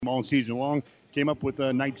all season long. Came up with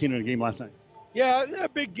 19 in a game last night. Yeah, a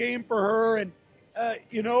big game for her, and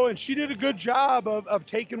and she did a good job of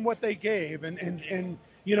taking what they gave, and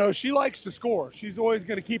she likes to score. She's always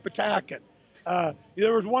going to keep attacking.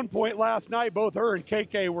 There was one point last night, both her and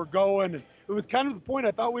KK were going, and it was kind of the point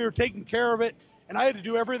I thought we were taking care of it, and I had to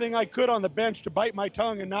do everything I could on the bench to bite my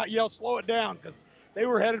tongue and not yell, slow it down, because they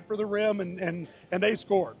were headed for the rim, and they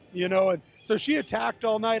scored, and so she attacked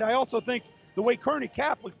all night. I also think the way Kearney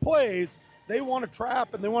Catholic plays, they want to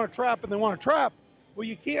trap, and they want to trap, and they want to trap. Well,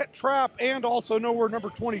 you can't trap and also know where number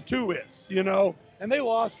 22 is, and they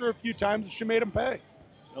lost her a few times, and she made them pay.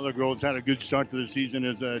 Another girl that's had a good start to the season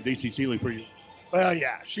is Daisy Seeley for you. Well,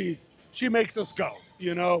 yeah, she makes us go,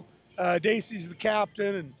 Dacey's the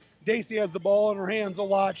captain, and Daisy has the ball in her hands a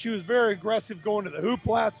lot. She was very aggressive going to the hoop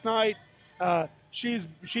last night. She's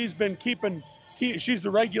been she's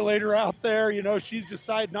the regulator out there, she's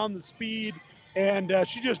deciding on the speed, and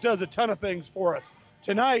she just does a ton of things for us.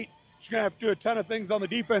 Tonight, she's going to have to do a ton of things on the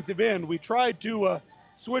defensive end. We tried to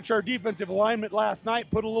switch our defensive alignment last night,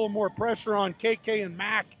 put a little more pressure on KK and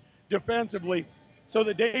Mac defensively so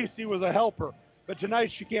that Daisy was a helper. But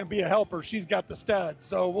tonight she can't be a helper. She's got the stud,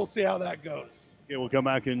 so we'll see how that goes. Okay, we'll come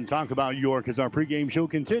back and talk about York as our pregame show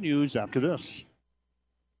continues after this.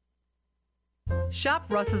 Shop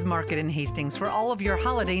Russ's Market in Hastings for all of your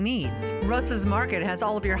holiday needs. Russ's Market has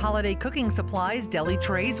all of your holiday cooking supplies, deli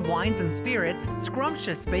trays, wines and spirits,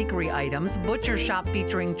 scrumptious bakery items, butcher shop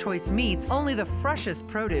featuring choice meats, only the freshest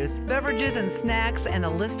produce, beverages and snacks, and the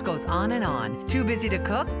list goes on and on. Too busy to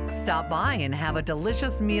cook? Stop by and have a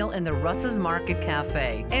delicious meal in the Russ's Market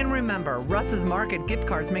Cafe. And remember, Russ's Market gift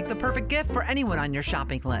cards make the perfect gift for anyone on your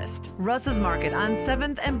shopping list. Russ's Market on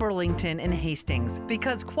 7th and Burlington in Hastings,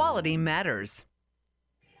 because quality matters.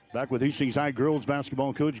 Back with Hastings High girls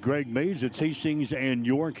basketball coach Greg Mays. It's Hastings and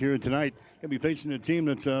York here tonight. Going to be facing a team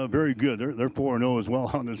that's very good. They're 4-0 as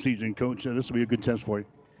well on the season, Coach. This will be a good test for you.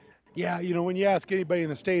 Yeah, when you ask anybody in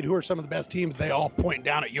the state who are some of the best teams, they all point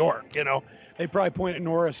down at York. They probably point at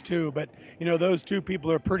Norris too, but those two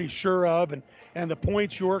people are pretty sure of, and the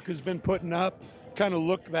points York has been putting up kind of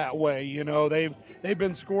look that way. They've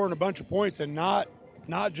been scoring a bunch of points and not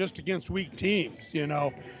just against weak teams.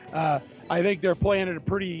 I think they're playing at a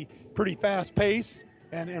pretty fast pace,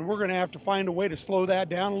 and we're going to have to find a way to slow that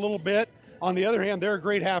down a little bit. On the other hand, they're a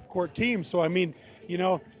great half-court team, so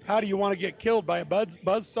how do you want to get killed by a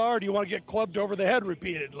buzzsaw, or do you want to get clubbed over the head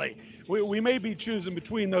repeatedly? We may be choosing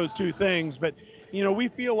between those two things, but we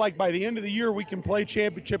feel like by the end of the year we can play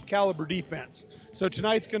championship caliber defense. So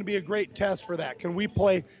tonight's going to be a great test for that. Can we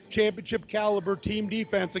play championship caliber team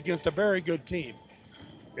defense against a very good team?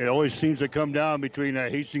 It always seems to come down between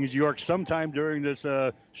Hastings and York sometime during this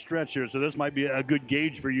stretch here. So this might be a good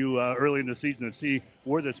gauge for you early in the season to see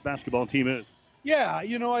where this basketball team is. Yeah,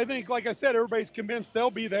 I think, like I said, everybody's convinced they'll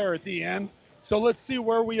be there at the end. So let's see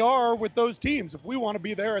where we are with those teams. If we want to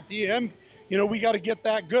be there at the end, we got to get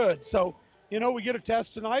that good. So, we get a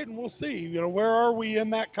test tonight and we'll see, where are we in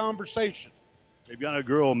that conversation? They've got a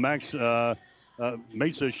girl, Mesa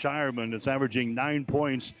Shireman, that's averaging 9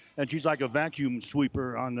 points, and she's like a vacuum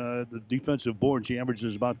sweeper on the defensive board. She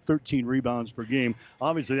averages about 13 rebounds per game.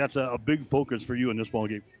 Obviously, that's a big focus for you in this ball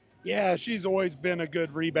game. Yeah, she's always been a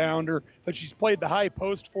good rebounder, but she's played the high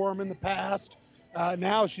post for them in the past.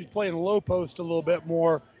 Now she's playing a low post a little bit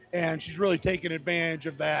more, and she's really taking advantage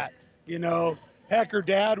of that. Heck, her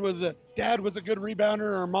dad was a good rebounder,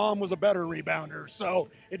 and her mom was a better rebounder, so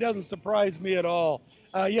it doesn't surprise me at all.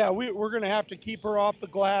 We're going to have to keep her off the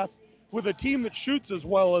glass. With a team that shoots as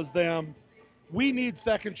well as them, we need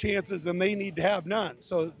second chances, and they need to have none.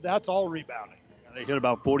 So that's all rebounding. They hit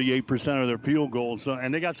about 48% of their field goals,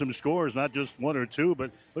 and they got some scores, not just one or two,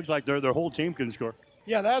 but looks like their whole team can score.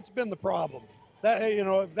 Yeah, that's been the problem.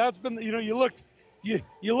 That's been you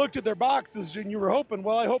looked at their boxes and you were hoping,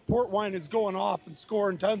 well, I hope Port Wine is going off and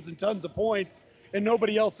scoring tons and tons of points, and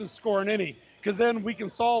nobody else is scoring any, because then we can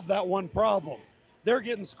solve that one problem. They're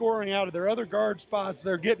getting scoring out of their other guard spots.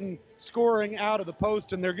 They're getting scoring out of the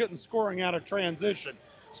post, and they're getting scoring out of transition.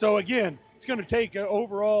 So, again, it's going to take an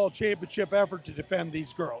overall championship effort to defend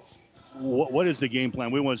these girls. What is the game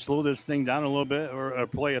plan? We want to slow this thing down a little bit or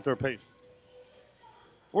play at their pace?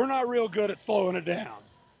 We're not real good at slowing it down.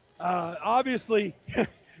 Obviously,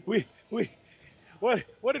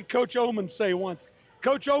 what did Coach Oman say once?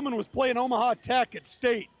 Coach Oman was playing Omaha Tech at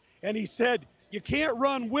State, and he said, you can't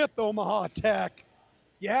run with Omaha Tech.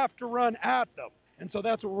 You have to run at them. And so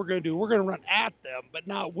that's what we're going to do. We're going to run at them, but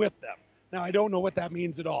not with them. Now, I don't know what that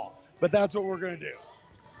means at all, but that's what we're going to do.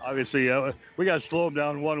 Obviously, we got to slow them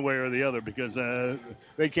down one way or the other because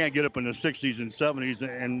they can't get up in the 60s and 70s,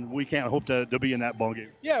 and we can't hope to be in that ballgame.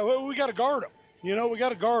 Yeah, well, we got to guard them. We got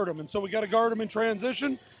to guard them, and so we got to guard them in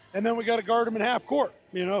transition, and then we got to guard them in half court.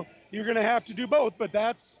 You're going to have to do both, but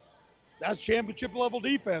that's championship level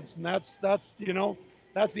defense, and that's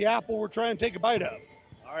the apple we're trying to take a bite of.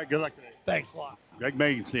 All right, good luck today. Thanks a lot. Greg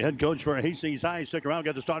Mays, the head coach for Hastings High. Stick around,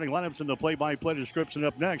 got the starting lineups and the play-by-play description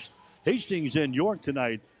up next. Hastings in York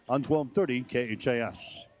tonight on 1230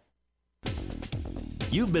 KHAS.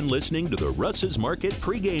 You've been listening to the Russ's Market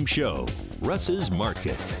pregame show. Russ's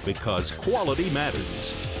Market, because quality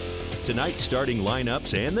matters. Tonight's starting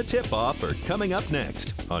lineups and the tip-off are coming up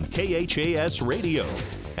next on KHAS Radio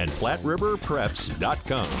and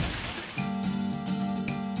PlatteRiverPreps.com.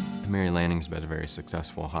 Mary Lanning's been a very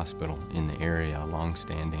successful hospital in the area, a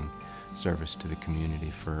long-standing service to the community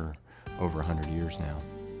for over 100 years now.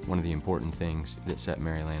 One of the important things that set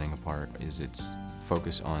Mary Lanning apart is its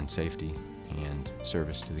focus on safety and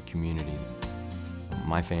service to the community.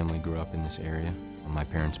 My family grew up in this area. My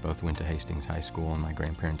parents both went to Hastings High School, and my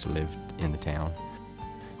grandparents lived in the town.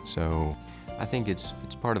 So I think it's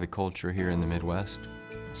part of the culture here in the Midwest.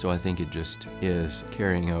 So I think it just is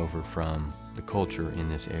carrying over from the culture in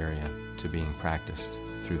this area to being practiced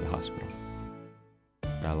through the hospital.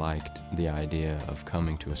 I liked the idea of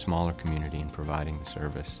coming to a smaller community and providing the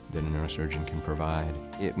service that a neurosurgeon can provide.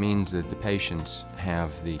 It means that the patients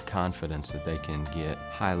have the confidence that they can get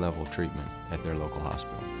high-level treatment at their local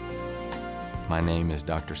hospital. My name is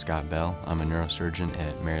Dr. Scott Bell. I'm a neurosurgeon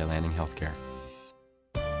at Mary Lanning Healthcare.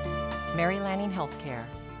 Mary Lanning Healthcare.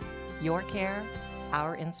 Your care,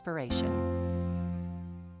 our inspiration.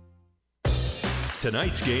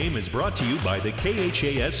 Tonight's game is brought to you by the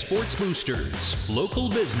KHAS Sports Boosters, local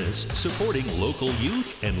business supporting local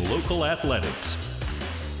youth and local athletics.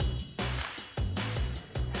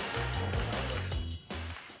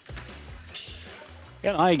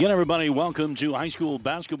 And hi again, everybody. Welcome to high school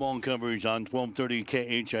basketball coverage on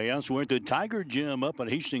 1230 KHAS. We're at the Tiger Gym up at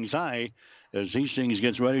Hastings High as Hastings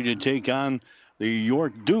gets ready to take on the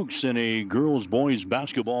York Dukes in a girls-boys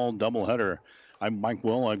basketball doubleheader. I'm Mike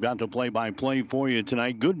Will. I've got the play-by-play for you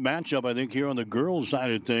tonight. Good matchup, I think, here on the girls' side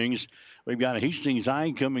of things. We've got Hastings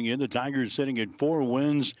High coming in. The Tigers sitting at 4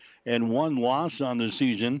 wins and 1 loss on the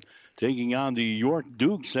season, taking on the York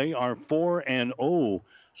Dukes. They are 4-0.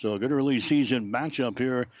 So a good early season matchup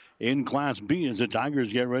here in Class B as the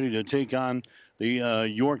Tigers get ready to take on the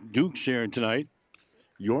York Dukes here tonight.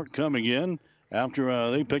 York coming in after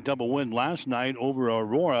they picked up a win last night over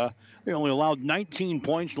Aurora. They only allowed 19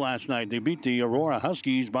 points last night. They beat the Aurora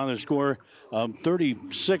Huskies by the score of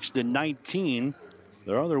 36-19.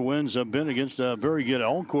 Their other wins have been against a very good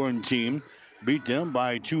Elkhorn team. Beat them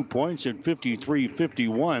by 2 points at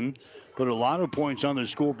 53-51. Put a lot of points on the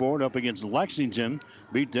scoreboard up against Lexington.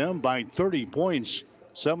 Beat them by 30 points,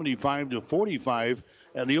 75-45.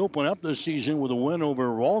 And they open up this season with a win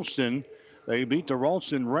over Ralston. They beat the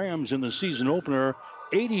Ralston Rams in the season opener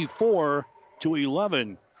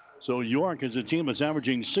 84-11. So York is a team that's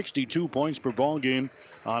averaging 62 points per ball game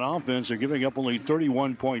on offense. They're giving up only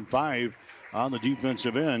 31.5 on the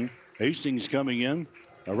defensive end. Hastings coming in,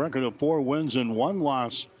 a record of 4 wins and 1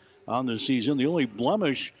 loss on the season. The only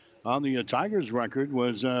blemish on the Tigers record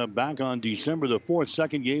was back on December the 4th,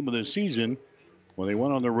 second game of the season, when they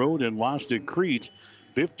went on the road and lost at Crete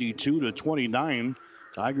 52-29.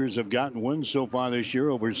 Tigers have gotten wins so far this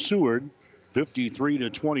year over Seward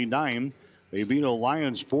 53-29. They beat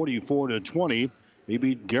Alliance 44-20. They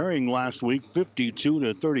beat Gering last week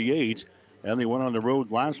 52-38. And they went on the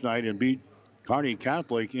road last night and beat Kearney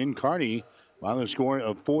Catholic in Kearney by the score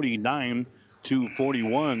of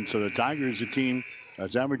 49-41. So the Tigers, a team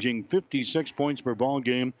that's averaging 56 points per ball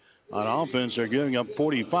game on offense, are giving up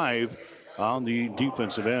 45 on the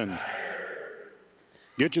defensive end.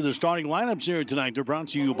 Get to the starting lineups here tonight. They're brought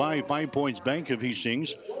to you by 5 Points Bank of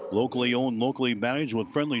Hastings. Locally owned, locally managed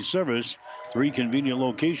with friendly service. 3 convenient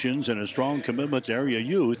locations and a strong commitment to area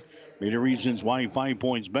youth. Many reasons why 5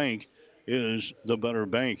 Points Bank is the better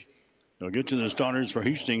bank. They'll get to the starters for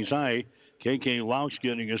Hastings High. KK Laux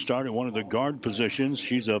getting a start at one of the guard positions.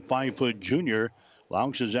 She's a 5-foot junior.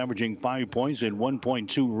 Laux is averaging 5 points and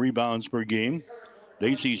 1.2 rebounds per game.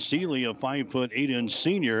 Daisy Seeley, a 5'8"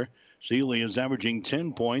 senior. Seeley is averaging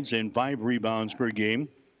 10 points and 5 rebounds per game.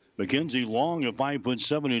 Mackenzie Long, a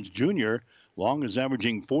 5'7" junior. Long is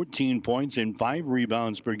averaging 14 points and 5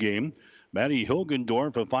 rebounds per game. Maddie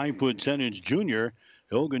Hilgendorf, a 5'10" junior.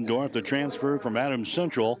 Hilgendorf, the transfer from Adams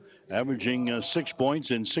Central, averaging 6 points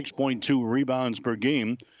and 6.2 rebounds per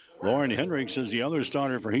game. Lauren Hendricks is the other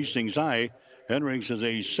starter for Hastings High. Henricks is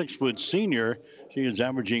a 6-foot senior. She is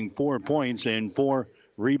averaging 4 points and 4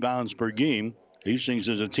 rebounds per game. Hastings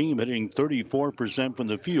is a team hitting 34% from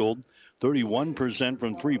the field, 31%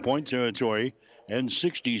 from three-point territory, and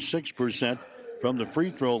 66% from the free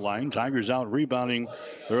throw line. Tigers out rebounding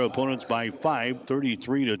their opponents by 5,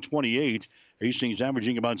 33-28. Hastings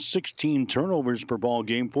averaging about 16 turnovers per ball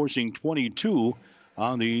game, forcing 22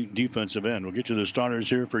 on the defensive end. We'll get to the starters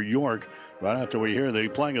here for York right after we hear the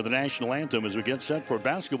playing of the national anthem as we get set for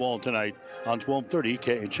basketball tonight on 1230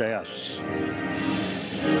 KHAS.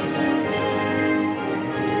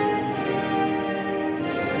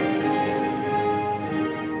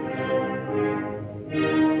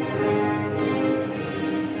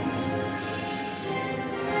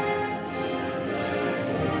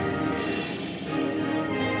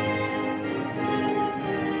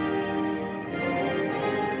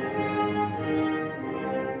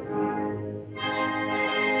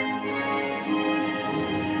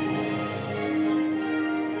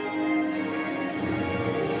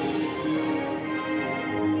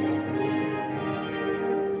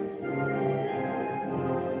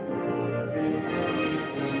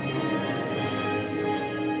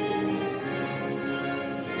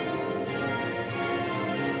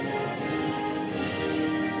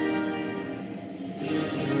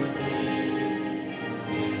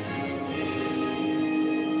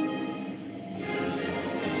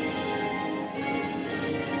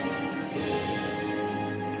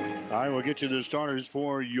 All right, we'll get you the starters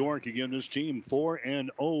for York. Again, this team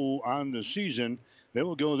 4-0 on the season. They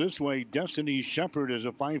will go this way. Destiny Shepard is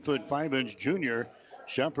a 5'5" junior.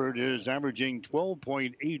 Shepard is averaging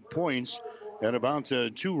 12.8 points and about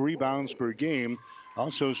 2 rebounds per game.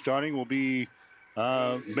 Also starting will be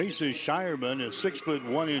Mesa Shireman, a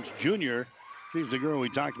 6'1" junior. She's the girl we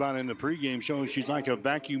talked about in the pregame show. She's like a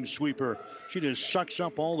vacuum sweeper. She just sucks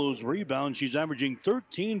up all those rebounds. She's averaging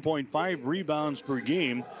 13.5 rebounds per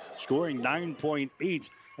game, scoring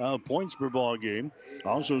 9.8 points per ball game.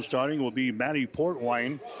 Also starting will be Maddie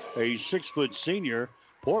Portwine, a 6-foot senior.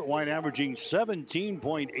 Portwine averaging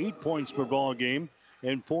 17.8 points per ball game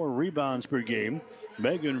and 4 rebounds per game.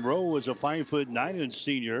 Megan Rowe is a 5'9"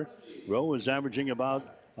 senior. Rowe is averaging about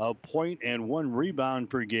a point and 1 rebound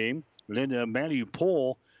per game. And then Maddie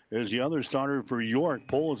Pohl is the other starter for York.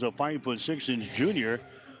 Pohl is a 5'6" junior.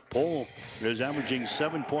 Pohl is averaging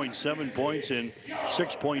 7.7 points and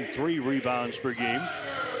 6.3 rebounds per game.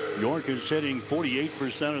 York is hitting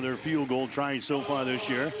 48% of their field goal tries so far this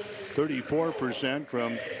year. 34%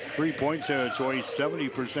 from three-point territory,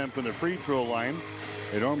 70% from the free throw line.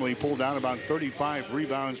 They normally pull down about 35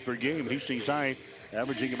 rebounds per game. Hastings High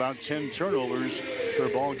averaging about 10 turnovers per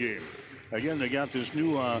ball game. Again, they got this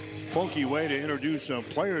new funky way to introduce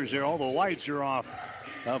players here. All the lights are off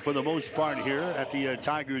for the most part here at the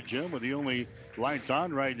Tiger Gym, with the only lights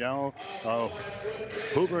on right now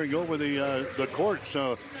hovering over the court.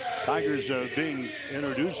 So Tigers being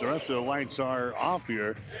introduced. The rest of the lights are off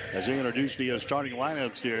here as they introduce the starting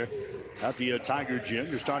lineups here at the Tiger Gym.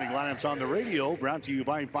 Your starting lineups on the radio, brought to you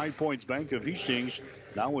by 5 Points Bank of Hastings,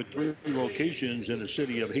 now with 3 locations in the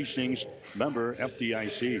city of Hastings, member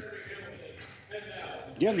FDIC.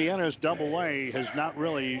 Again, the NSAA has not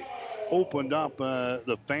really opened up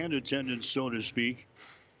the fan attendance, so to speak.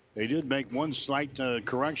 They did make one slight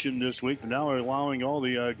correction this week. Now they're allowing all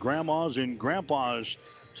the grandmas and grandpas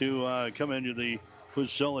to come into the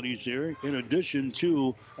facilities here, in addition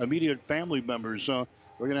to immediate family members. So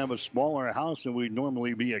we're going to have a smaller house than we'd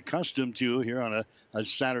normally be accustomed to here on a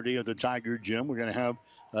Saturday at the Tiger Gym. We're going to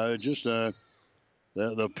have just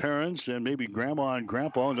the parents and maybe grandma and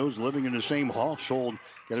grandpa and those living in the same household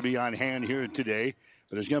going to be on hand here today.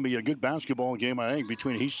 But it's going to be a good basketball game, I think,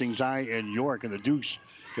 between Hastings High and York. And the Dukes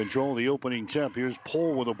control the opening tip. Here's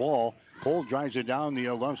Pohl with the ball. Pohl drives it down the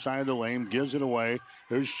left side of the lane, gives it away.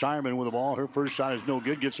 There's Shireman with the ball. Her first shot is no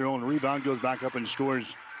good. Gets her own rebound, goes back up and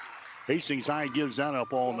scores. Hastings High gives that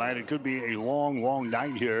up all night. It could be a long, long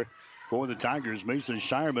night here for the Tigers. Mason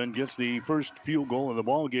Shireman gets the first field goal of the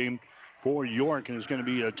ball game for York, and it's going to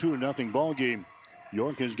be a 2-0 ball game.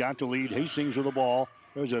 York has got to lead. Hastings with the ball.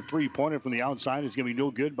 There's a three-pointer from the outside. It's going to be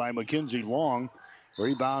no good by Mackenzie Long.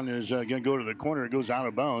 Rebound is going to go to the corner. It goes out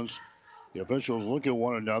of bounds. The officials look at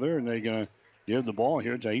one another, and they're going to give the ball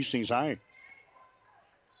here to Hastings High.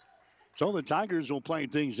 So the Tigers will play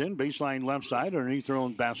things in. Baseline left side underneath their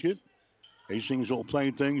own basket. Hastings will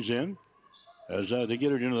play things in. As they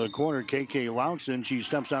get it into the corner, KK Louncin, she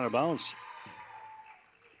steps out of bounds.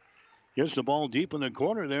 Gets the ball deep in the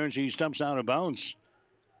corner there, and she steps out of bounds.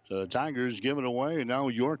 So the Tigers give it away, and now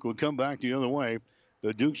York will come back the other way.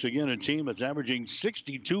 The Dukes, again, a team that's averaging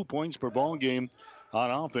 62 points per ball game,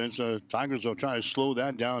 on offense. Tigers will try to slow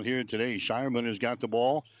that down here today. Shireman has got the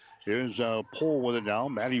ball. Here's Pohl with it now.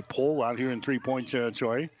 Maddie Pohl out here in three-point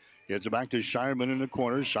territory. Gets it back to Shireman in the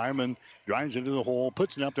corner. Shireman drives into the hole,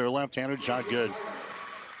 puts it up there, left-handed shot, good.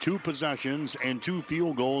 2 possessions and 2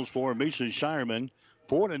 field goals for Mason Shireman.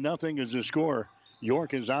 4-0 is the score.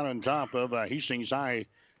 York is out on top of Hastings High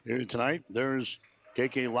here tonight. There's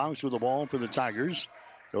KK Laux with the ball for the Tigers.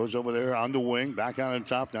 Goes over there on the wing. Back out on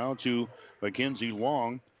top now to Mackenzie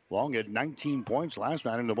Long. Long had 19 points last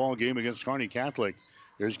night in the ball game against Kearney Catholic.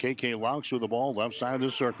 There's KK Laux with the ball, left side of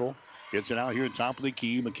the circle. Gets it out here top of the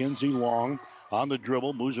key. Mackenzie Long on the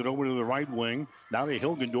dribble, moves it over to the right wing. Now to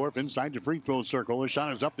Hilgendorf inside the free throw circle. The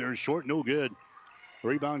shot is up there, short, no good.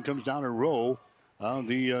 Rebound comes down to Rowe.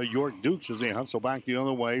 The York Dukes as they hustle back the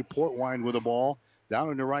other way. Portwine with the ball. Down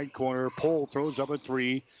in the right corner. Pohl throws up a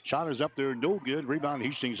 3. Shot is up there, no good. Rebound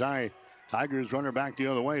Hastings High. Tigers runner back the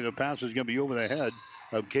other way. The pass is going to be over the head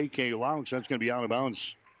of KK Laux. That's going to be out of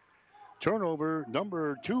bounds. Turnover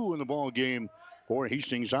number 2 in the ball game for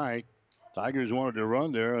Hastings High. Tigers wanted to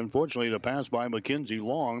run there. Unfortunately, the pass by Mackenzie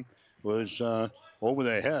Long was over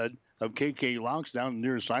the head of KK Laux down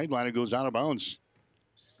near the sideline. It goes out of bounds.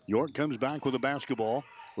 York comes back with the basketball.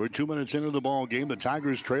 We're 2 minutes into the ball game. The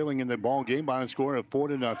Tigers trailing in the ball game by a score of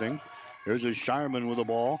 4-0. There's a Shireman with the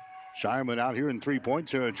ball. Shireman out here in three-point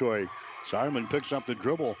territory. Shireman picks up the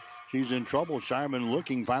dribble. She's in trouble. Shireman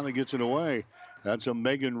looking, finally gets it away. That's a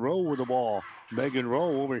Megan Rowe with the ball. Megan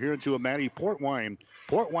Rowe over here to a Maddie Portwine.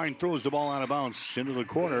 Portwine throws the ball out of bounds into the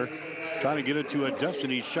corner. Trying to get it to a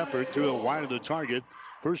Destiny Shepard through a wide of the target.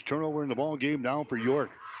 First turnover in the ball game now for York.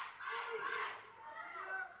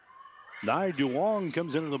 Nai Duong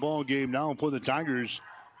comes into the ball game now for the Tigers.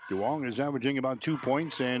 Duong is averaging about 2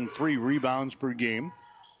 points and 3 rebounds per game.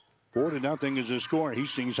 4-0 is the score.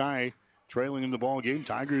 Hastings High trailing in the ball game.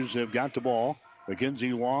 Tigers have got the ball.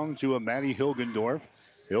 Mackenzie Long to a Maddie Hilgendorf.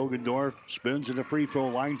 Hilgendorf spins at the free throw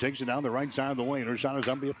line, takes it down the right side of the lane. Her shot is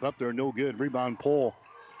up there, no good. Rebound Pohl.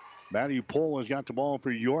 Maddie Pohl has got the ball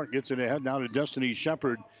for York. Gets it ahead now to Destiny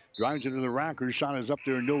Shepard. Drives into the rack. Her shot is up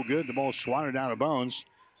there, no good. The ball swatted out of bounds.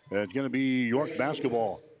 It's going to be York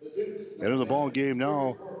basketball. Into the ball game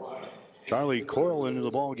now. Charlie Coyle into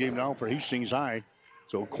the ball game now for Hastings High.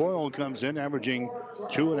 So Coyle comes in averaging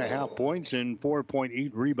 2.5 points and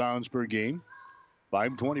 4.8 rebounds per game.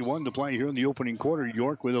 5:21 to play here in the opening quarter.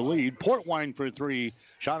 York with a lead. Portwine for 3.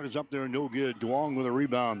 Shot is up there, no good. Duong with a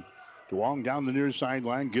rebound. Duong down the near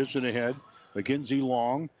sideline, gets it ahead. Mackenzie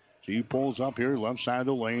Long. She pulls up here, left side of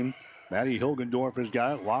the lane. Maddie Hilgendorf has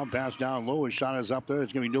got it. Lob pass down low. His shot is up there.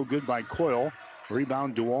 It's going to be no good by Coyle.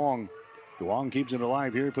 Rebound Duong. Duong keeps it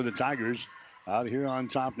alive here for the Tigers. Out here on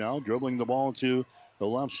top now, dribbling the ball to the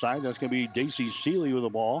left side. That's going to be Daisy Seeley with the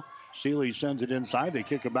ball. Seeley sends it inside. They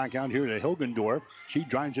kick it back out here to Hilgendorf. She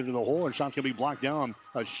drives it to the hole, and shot's going to be blocked down.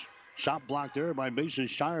 A shot blocked there by Mason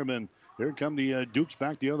Shireman. Here come the Dukes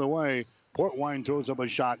back the other way. Portwine throws up a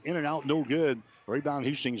shot. In and out, no good. Rebound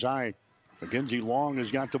Hastings High. Mackenzie Long has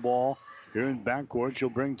got the ball here in backcourt. She'll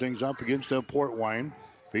bring things up against the Portwine.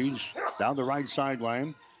 Feeds down the right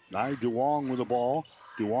sideline. Now Duong with the ball.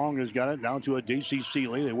 Duong has got it down to a Daisy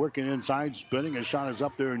Seeley. They work it inside, spinning. A shot is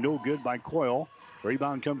up there, no good by Coyle.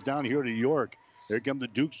 Rebound comes down here to York. Here come the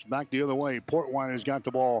Dukes back the other way. Portwine has got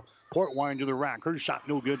the ball. Portwine to the rack. Her shot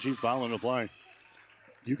no good. She's fouling the play.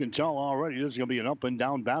 You can tell already this is going to be an up and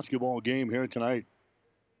down basketball game here tonight.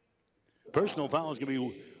 Personal foul is going to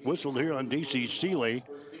be whistled here on Daisy Seeley.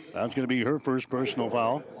 That's going to be her first personal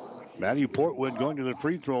foul. Maddie Portwood going to the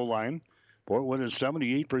free throw line. Portwood is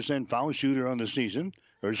 78% foul shooter on the season.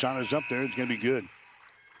 Her shot is up there. It's going to be good.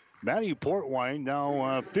 Maddie Portwine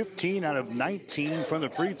now 15 out of 19 from the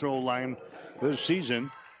free throw line this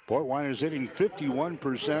season. Portwine is hitting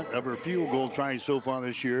 51% of her field goal tries so far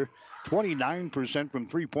this year. 29% from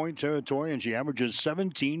three-point territory, and she averages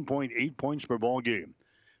 17.8 points per ball game.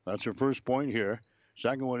 That's her first point here.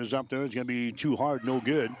 Second one is up there. It's going to be too hard, no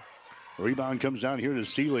good. Rebound comes down here to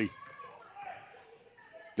Seeley.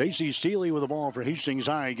 Daisy Seeley with the ball for Hastings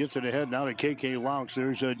High. Gets it ahead now to KK Laux.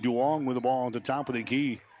 There's a Duong with the ball at the top of the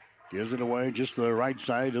key. Gives it away just to the right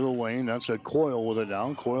side of the lane. That's a Coyle with it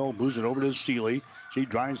down. Coyle moves it over to Seeley. She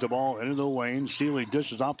drives the ball into the lane. Seeley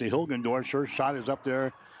dishes off to Hilgendorf. Her shot is up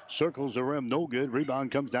there. Circles the rim. No good.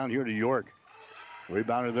 Rebound comes down here to York.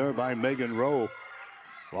 Rebounded there by Megan Rowe.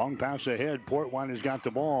 Long pass ahead. Portwine has got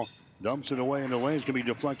the ball. Dumps it away in the lane. It's going to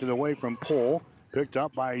be deflected away from Pohl. Picked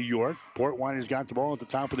up by York. Portwine has got the ball at the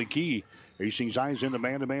top of the key. Hastings eyes in the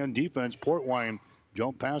man-to-man defense. Portwine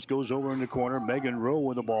jump pass goes over in the corner. Megan Rowe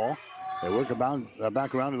with the ball. They work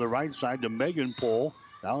back around to the right side to Megan Pohl.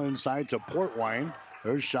 Now inside to Portwine.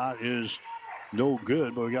 Her shot is no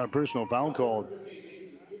good, but we got a personal foul called.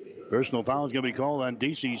 Personal foul is going to be called on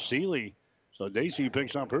Daisy Seeley. So Daisy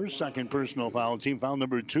picks up her second personal foul. Team foul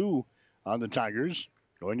number 2 on the Tigers.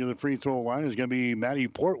 Going to the free throw line is going to be Maddie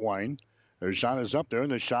Portwine. Her shot is up there,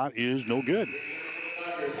 and the shot is no good.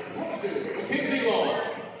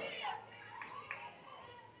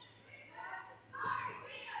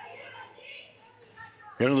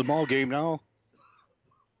 Into the ball game now.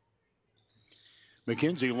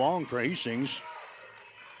 Mackenzie Long for Hastings.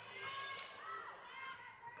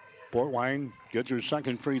 Portwine gets her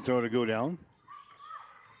second free throw to go down.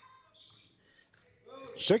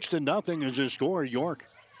 6-0 is the score. York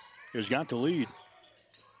has got the lead.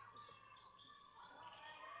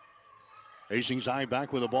 Hastings High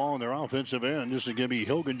back with the ball on their offensive end. This is going to be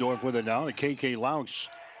Hilgendorf with it now. And KK Laux.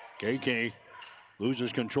 KK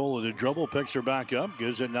loses control of the dribble, picks her back up,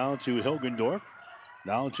 gives it now to Hilgendorf.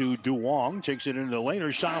 Now to Duong, takes it into the lane.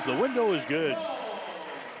 Her shot off the window is good.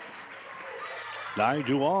 Nai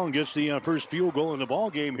Duong gets the first field goal in the ball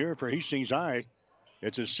game here for Hastings High.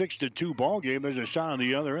 It's a 6-2 ball game. There's a shot on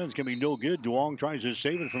the other end. It's going to be no good. Duong tries to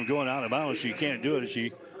save it from going out of bounds. She can't do it.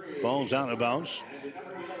 She falls out of bounds.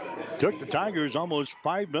 Took the Tigers almost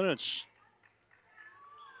 5 minutes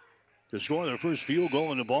to score their first field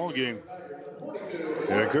goal in the ball game.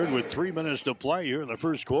 It occurred with 3 minutes to play here in the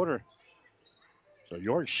first quarter. So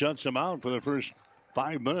York shuts them out for the first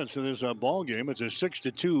 5 minutes of this ball game. It's a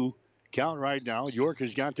 6-2 count right now. York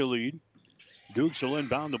has got the lead. Dukes will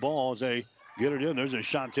inbound the ball as they get it in. There's a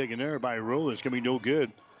shot taken there by Rowe. It's going to be no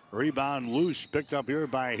good. Rebound loose, picked up here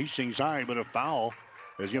by Hastings High, but a foul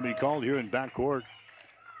is going to be called here in backcourt.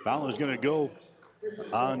 Foul is going to go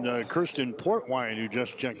on Kirsten Portwine, who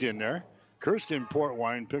just checked in there. Kirsten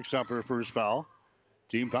Portwine picks up her first foul.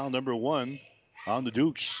 Team foul number 1 on the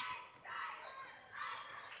Dukes.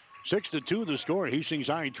 6-2 the score. Hastings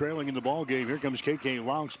High trailing in the ball game. Here comes KK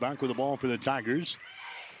Laux back with the ball for the Tigers.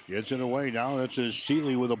 Gets it away now. That's a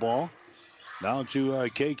Seeley with the ball. Now to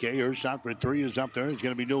KK. Her shot for 3 is up there. It's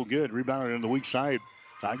going to be no good. Rebounded on the weak side.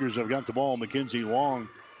 Tigers have got the ball. Mackenzie Long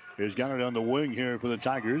has got it on the wing here for the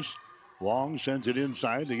Tigers. Long sends it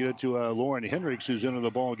inside. They get it to Lauren Hendricks, who's into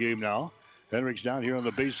the ball game now. Hendricks down here on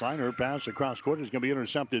the baseline. Her pass across court is going to be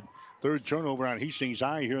intercepted. Third turnover on Hastings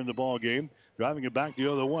High here in the ball game. Driving it back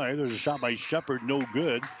the other way. There's a shot by Shepard, no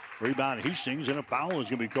good. Rebound Hastings, and a foul is going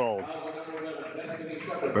to be called.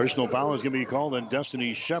 Personal foul is going to be called on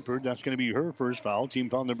Destiny Shepard. That's going to be her first foul. Team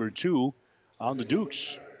foul number 2 on the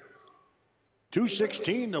Dukes.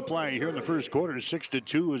 2:16 to play here in the first quarter.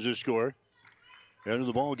 6-2 is the score. Into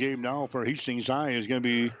the ball game now for Hastings High is going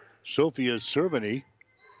to be Sophia Cerveny.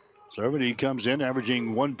 Cerveny comes in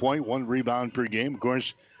averaging 1 point, 1 rebound per game. Of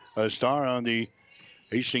course, a star on the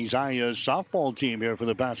Hastings High softball team here for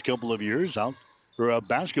the past couple of years. Out for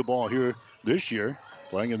basketball here this year,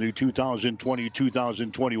 playing in the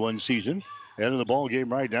 2020-2021 season. Into the ball game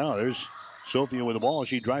right now. There's Sophia with the ball.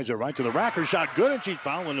 She drives it right to the rack. Her shot good, and she's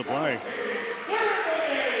fouling the play.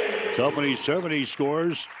 Sophia Cerveny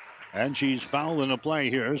scores, and she's fouling the play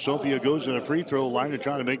here. Sophia goes to the free throw line to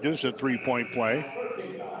try to make this a 3-point play.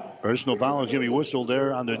 Personal foul is going to be whistled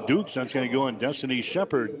there on the Dukes. That's going to go on Destiny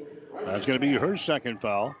Shepard. That's going to be her second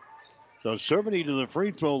foul. So Cerveny to the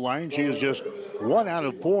free throw line. She is just 1 out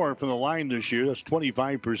of 4 from the line this year. That's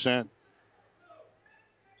 25%.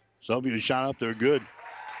 Sophia's shot up there good.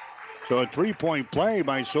 So a 3-point play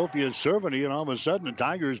by Sophia Cerveny, and all of a sudden the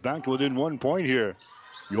Tigers back to within 1 point here.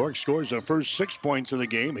 York scores the first 6 points of the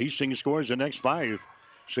game. Hastings scores the next 5.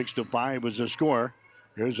 6-5 is the score.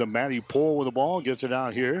 Here's a Maddie Pohl with the ball. Gets it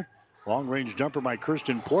out here. Long-range jumper by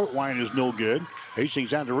Kirsten Portwine is no good.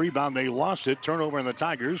 Hastings had the rebound. They lost it. Turnover on the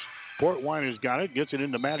Tigers. Portwine has got it. Gets it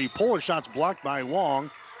into Maddie Pohl. Shot's blocked by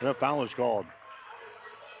Long, and a foul is called.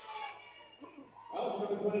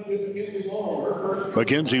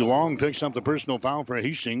 Mackenzie Long picks up the personal foul for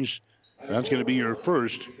Hastings. That's going to be your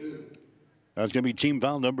first. That's going to be team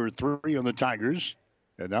foul number 3 on the Tigers.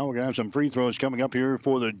 And now we're going to have some free throws coming up here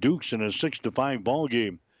for the Dukes in a 6-5 ball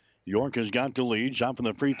game. York has got the lead. Shot from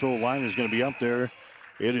the free throw line is going to be up there.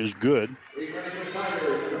 It is good.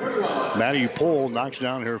 Maddie Pohl knocks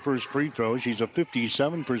down her first free throw. She's a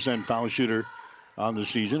 57% foul shooter on the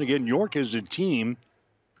season. Again, York is a team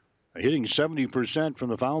hitting 70% from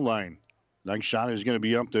the foul line. Next shot is going to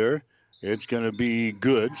be up there. It's going to be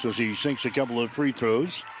good. So she sinks a couple of free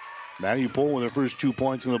throws. Maddie Pohl with her first 2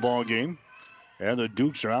 points in the ball game. And the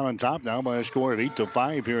Dukes are out on top now by a score of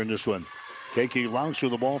 8-5 here in this one. KK Laux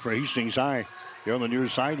with the ball for Hastings High. Here on the near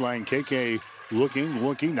sideline, KK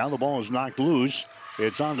looking. Now the ball is knocked loose.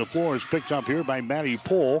 It's on the floor. It's picked up here by Maddie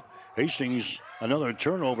Pohl. Hastings, another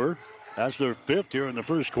turnover. That's their 5th here in the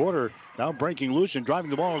first quarter. Now breaking loose and driving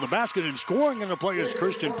the ball to the basket and scoring in the play is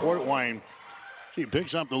Kirsten Portwine. She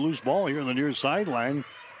picks up the loose ball here on the near sideline.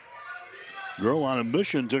 Girl on a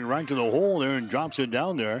mission, took it right to the hole there and drops it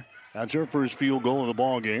down there. That's her first field goal of the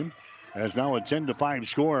ball game. That's now a 10-5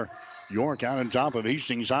 score. York out on top of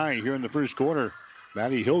Hastings High here in the first quarter.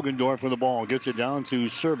 Maddie Hilgendorf for the ball. Gets it down to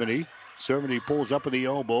Cerveny. Cerveny pulls up at the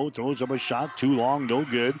elbow. Throws up a shot. Too long. No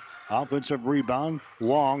good. Offensive rebound.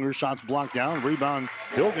 Long. Her shot's blocked down. Rebound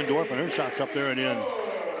Hilgendorf, and her shot's up there and in.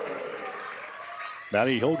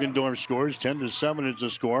 Maddie Hilgendorf scores. 10-7 is the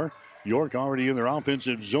score. York already in their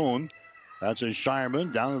offensive zone. That's a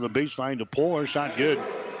Shireman down to the baseline to Pohl. Her shot good.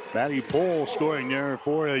 Maddie Pohl scoring there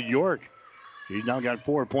for York. He's now got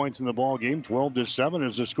 4 points in the ball game. 12-7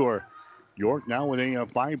 is the score. York now with a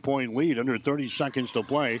 5-point lead under 30 seconds to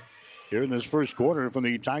play here in this first quarter from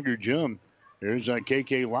the Tiger Gym. Here's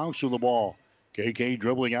KK Lounce with the ball. KK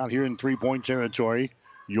dribbling out here in 3-point territory.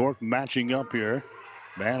 York matching up here.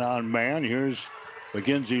 Man on man. Here's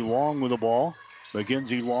Mackenzie Long with the ball.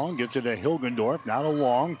 Mackenzie Long gets it to Hilgendorf. Now to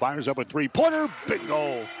Long. Fires up a three-pointer.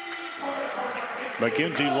 Bingo!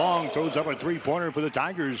 Mackenzie Long throws up a three-pointer for the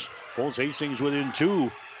Tigers. Pulls Hastings within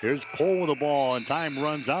 2. Here's Pohl with the ball, and time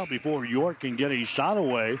runs out before York can get a shot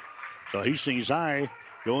away. So Hastings High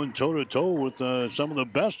going toe-to-toe with some of the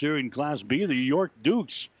best here in Class B, the York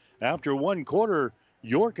Dukes. After one quarter,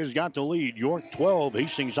 York has got the lead. York 12,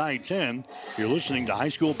 Hastings High 10. You're listening to high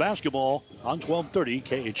school basketball on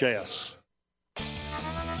 1230 KHAS.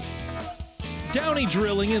 Downey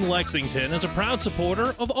Drilling in Lexington is a proud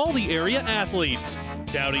supporter of all the area athletes.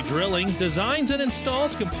 Downey Drilling designs and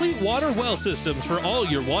installs complete water well systems for all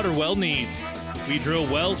your water well needs. We drill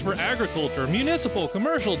wells for agriculture, municipal,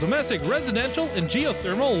 commercial, domestic, residential, and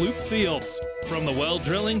geothermal loop fields. From the well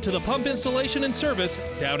drilling to the pump installation and service,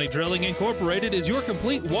 Downey Drilling Incorporated is your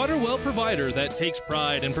complete water well provider that takes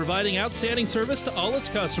pride in providing outstanding service to all its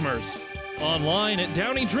customers. Online at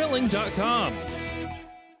downeydrilling.com.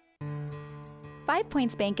 5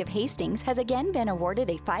 Points Bank of Hastings has again been awarded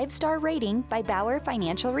a 5-star rating by Bauer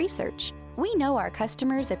Financial Research. We know our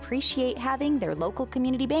customers appreciate having their local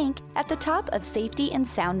community bank at the top of safety and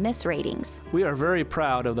soundness ratings. We are very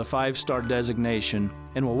proud of the 5-star designation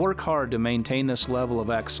and will work hard to maintain this level of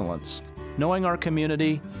excellence. Knowing our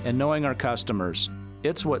community and knowing our customers,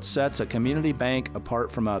 it's what sets a community bank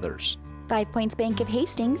apart from others. 5 Points Bank of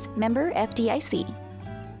Hastings, member FDIC.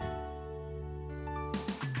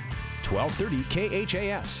 1230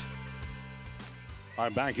 KHAS. All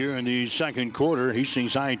right, back here in the second quarter,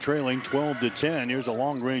 Hastings High trailing 12-10. Here's a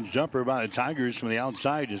long-range jumper by the Tigers from the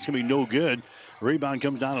outside. It's going to be no good. Rebound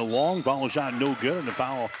comes down to Long. Follow shot no good, and the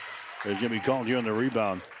foul is going to be called here on the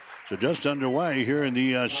rebound. So just underway here in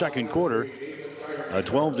the second quarter. A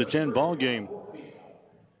 12-10 ball game.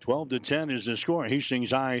 12-10 is the score.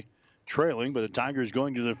 Hastings High trailing, but the Tigers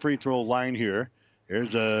going to the free throw line here.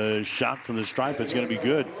 Here's a shot from the stripe. It's going to be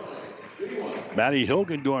good. Maddie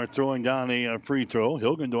Hilgendorf throwing down a free throw.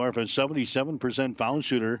 Hilgendorf, a 77% foul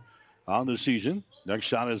shooter on the season. Next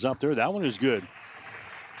shot is up there. That one is good.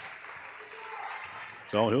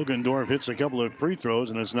 So Hilgendorf hits a couple of free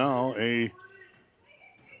throws, and it's now a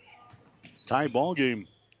tie ball game.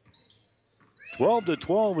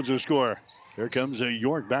 12-12 is the score. Here comes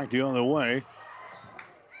York back the other way.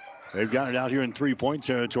 They've got it out here in 3-point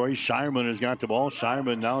territory. Shireman has got the ball.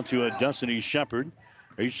 Shireman now to Destiny Shepard.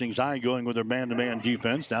 Hastings High going with their man-to-man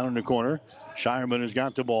defense down in the corner. Shireman has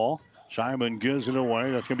got the ball. Shireman gives it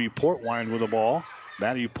away. That's going to be Portwine with the ball.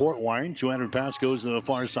 Maddie Portwine, 200 pass goes to the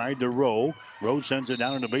far side to Rowe. Rowe sends it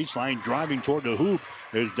down in the baseline. Driving toward the hoop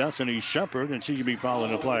is Destiny Shepard, and she can be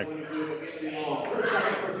fouling the play.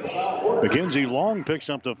 Mackenzie Long picks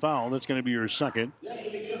up the foul. That's going to be her second.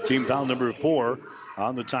 Team foul number 4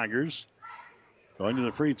 on the Tigers. Going to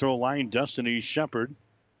the free throw line, Destiny Shepard.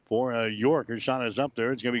 For York, her shot is up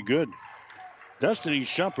there. It's going to be good. Destiny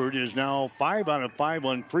Shepard is now 5 out of 5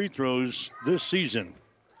 on free throws this season.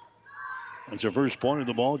 That's her first point of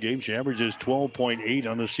the ball game. She averages 12.8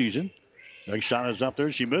 on the season. Next shot is up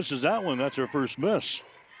there. She misses that one. That's her first miss.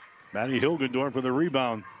 Maddie Hilgendorf for the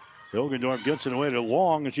rebound. Hilgendorf gets it away to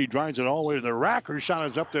Long, and she drives it all the way to the rack. Her shot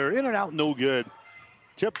is up there. In and out, no good.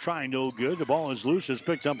 Tip try, no good. The ball is loose. It's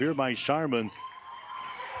picked up here by Shireman.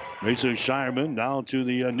 Mesa Shireman down to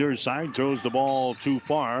the near side, throws the ball too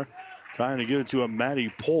far. Trying to get it to a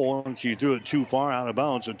Maddie Pohl, and she threw it too far out of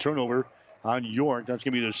bounds. A turnover on York. That's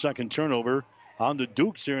going to be the second turnover on the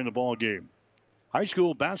Dukes here in the ball game. High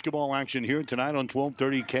school basketball action here tonight on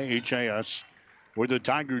 1230 KHAS. We're the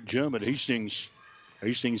Tiger Gym at Hastings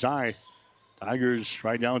High. Tigers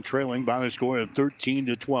right now trailing by the score of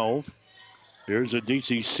 13-12. Here's a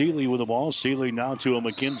DC Seeley with the ball. Seeley now to a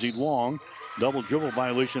Mackenzie Long. Double dribble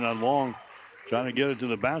violation on Long. Trying to get it to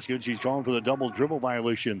the basket. She's calling for the double dribble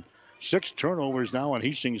violation. 6 turnovers now on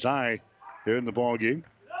Hastings High here in the ball game.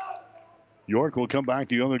 York will come back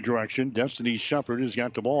the other direction. Destiny Shepard has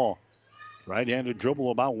got the ball. Right-handed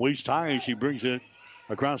dribble about waist high. She brings it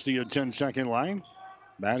across the 10-second line.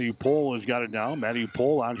 Maddie Pohl has got it now. Maddie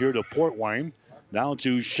Pohl out here to Portwine. Now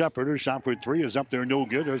to Shepard. Her shot for 3 is up there, no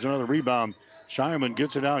good. There's another rebound. Shireman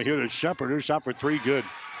gets it out here to Shepard. Her shot for 3, good.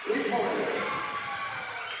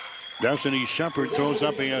 Destiny Shepard throws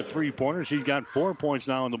up a 3-pointer. She's got 4 points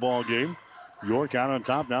now in the ball game. York out on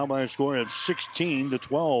top now by a score of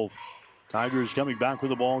 16-12. Tigers coming back with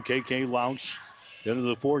the ball. KK Louts into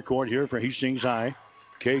the forecourt here for Hastings High.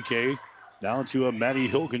 KK down to Maddie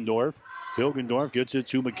Hilgendorf. Hilgendorf gets it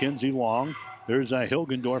to Mackenzie Long. There's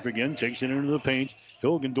Hilgendorf again, takes it into the paint.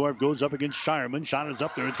 Hilgendorf goes up against Shireman. Shot is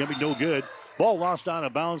up there. It's going to be no good. Ball lost out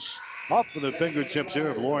of bounds. Off for the fingertips here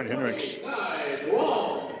of Lauren Hendricks.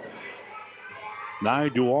 Nai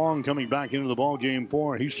Duong coming back into the ball game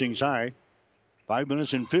for Hastings High. 5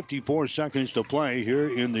 minutes and 54 seconds to play here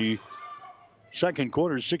in the second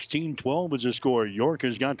quarter. 16-12 is the score. York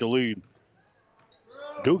has got the lead.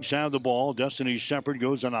 Dukes have the ball. Destiny Shepard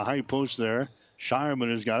goes on a high post there.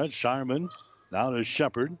 Shireman has got it. Shireman now to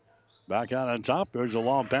Shepard. Back out on top. There's a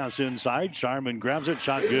long pass inside. Shireman grabs it.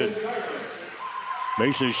 Shot good.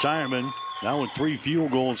 Mason Shireman now with 3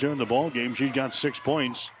 field goals here in the ball game. She's got 6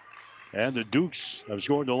 points. And the Dukes have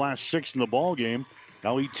scored the last 6 in the ball game.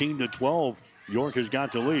 Now 18-12. York has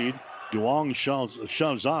got the lead. Duong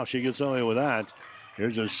shoves off. She gets away with that.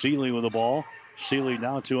 Here's a Seeley with the ball. Seeley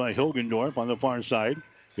now to a Hilgendorf on the far side.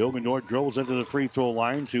 Hilgendorf dribbles into the free throw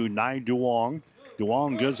line to Nai Duong.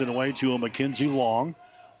 Duong gives it away to a Mackenzie Long.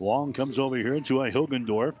 Long comes over here to a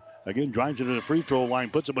Hilgendorf. Again, drives it to the free throw line.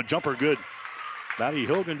 Puts up a jumper good. Maddie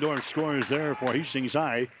Hilgendorf scores there for Hastings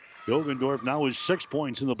High. Hilgendorf now has 6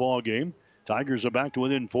 points in the ball game. Tigers are back to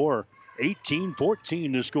within 4.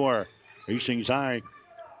 18-14 to score. Hastings High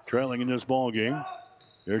trailing in this ball game.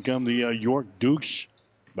 Here come the York Dukes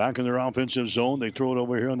back in their offensive zone. They throw it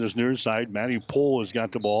over here on this near side. Maddie Pohl has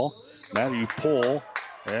got the ball. Maddie Pohl.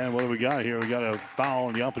 And what do we got here? We got a foul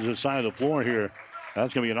on the opposite side of the floor here.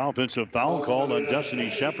 That's going to be an offensive foul called on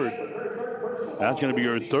Destiny Shepard. That's going to be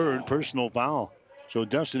her 3rd personal foul. So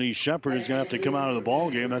Destiny Shepard is going to have to come out of the ball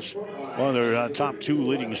game. That's one of their top 2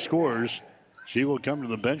 leading scorers. She will come to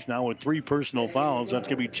the bench now with 3 personal fouls. That's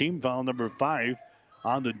going to be team foul number 5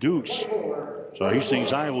 on the Dukes. So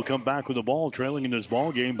Hastings High will come back with the ball, trailing in this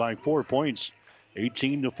ball game by 4 points,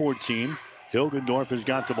 18-14. Hilgendorf has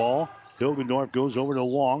got the ball. Hilgendorf goes over to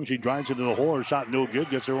Long. She drives into the hole. Her shot no good.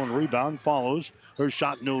 Gets her own rebound. Follows. Her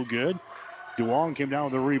shot no good. Duong came down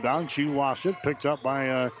with the rebound. She lost it. Picked up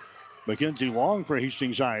by Mackenzie Long for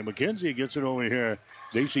Hastings High. Mackenzie gets it over here.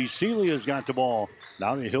 DC Seeley has got the ball.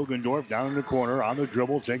 Now to Hilgendorf down in the corner on the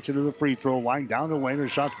dribble. Takes it to the free throw line. Down the lane. Her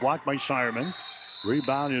shot's blocked by Shireman.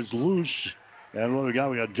 Rebound is loose. And what we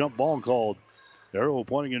got? We got a jump ball called. Arrow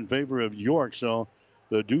pointing in favor of York, so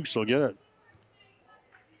the Dukes will get it.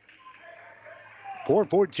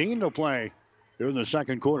 4:14 to play here in the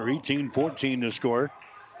second quarter. 18-14 to score.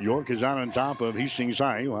 York is out on top of Hastings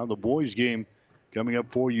High. We'll have the boys game coming up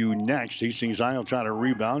for you next. Hastings High will try to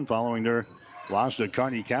rebound following their loss to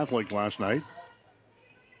Kearney Catholic last night.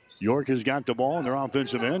 York has got the ball in their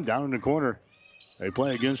offensive end down in the corner. They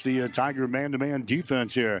play against the Tiger man-to-man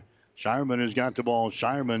defense here. Shireman has got the ball.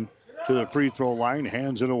 Shireman to the free throw line,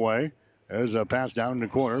 hands it away. There's a pass down in the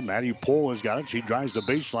corner. Maddie Pohl has got it. She drives the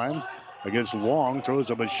baseline against Long. Throws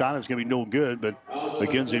up a shot. It's going to be no good, but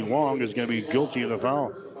Mackenzie Long is going to be guilty of the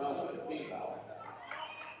foul.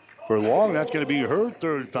 For Long, that's going to be her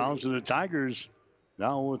 3rd foul. So the Tigers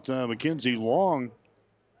now with Mackenzie Long,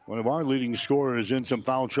 one of our leading scorers, in some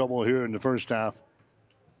foul trouble here in the first half.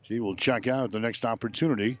 She will check out at the next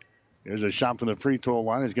opportunity. There's a shot from the free throw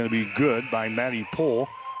line. It's going to be good by Maddie Pohl.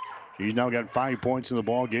 She's now got 5 points in the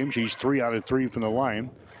ball game. She's 3 out of 3 from the line.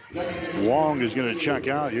 Long is going to check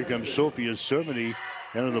out. Here comes Sophia Cerveny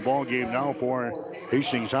into the ball game now for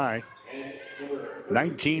Hastings High.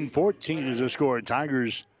 19-14 is the score.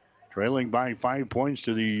 Tigers trailing by 5 points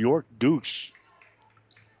to the York Dukes.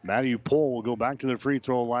 Maddie Pohl will go back to the free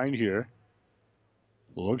throw line here.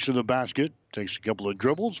 Looks at the basket, takes a couple of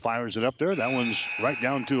dribbles, fires it up there. That one's right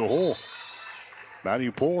down to the hole.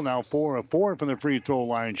 Maddie Pohl now 4 of 4 from the free throw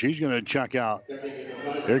line. She's going to check out.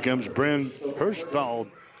 Here comes Bryn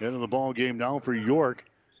Hirschfeld into the ball game now for York.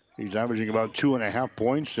 He's averaging about 2.5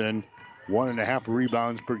 points and 1.5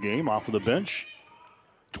 rebounds per game off of the bench.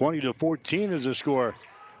 20-14 is the score.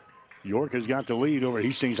 York has got the lead over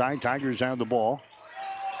Hastings High. Tigers have the ball.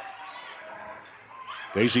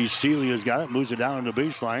 Daisy Seeley has got it, moves it down on the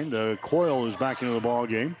baseline. Coyle is back into the ball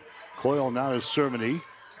game. Coyle now to Cerveny.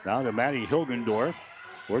 Now to Maddie Hilgendorf.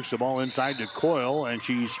 Works the ball inside to Coyle, and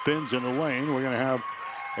she spins in the lane. We're going to have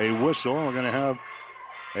a whistle. We're going to have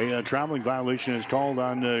a traveling violation is called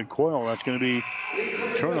on Coyle. That's going to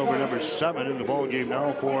be turnover number 7 in the ball game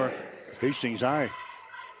now for Hastings High.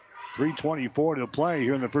 3:24 to play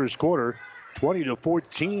here in the first quarter.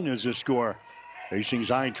 20-14 is the score. Hastings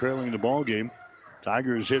High trailing the ball game.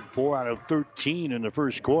 Tigers hit 4 out of 13 in the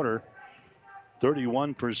first quarter.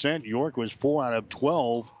 31%. York was 4 out of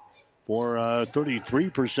 12 for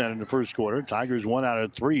 33% in the first quarter. Tigers 1 out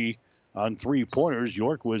of 3 on 3-pointers.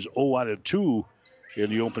 York was 0 out of 2 in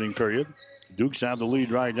the opening period. Dukes have the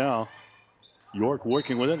lead right now. York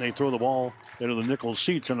working with it. They throw the ball into the nickel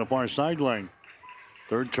seats on the far sideline.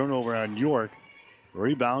 Third turnover on York.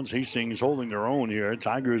 Rebounds. Hastings holding their own here.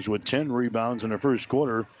 Tigers with 10 rebounds in the first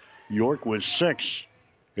quarter. York with 6.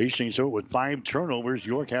 Hastings with 5 turnovers.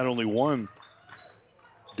 York had only 1.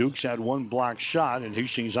 Dukes had 1 block shot, and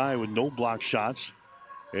Hastings High with no block shots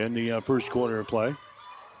in the first quarter of play.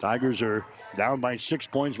 Tigers are down by 6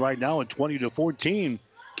 points right now at 20-14.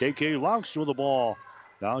 KK Laux with the ball.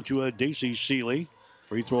 Down to Daisy Seeley.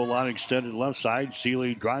 Free throw line extended left side.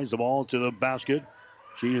 Seeley drives the ball to the basket.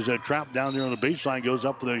 She is trapped down there on the baseline. Goes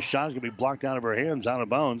up for the shot. It's going to be blocked out of her hands, out of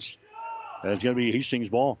bounds. And it's going to be Hastings'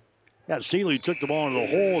 ball. Yeah, Seeley took the ball into the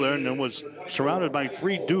hole there and then was surrounded by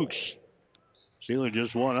 3 Dukes. Seeley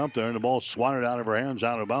just went up there and the ball swatted out of her hands,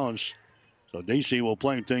 out of bounds. So Daisy will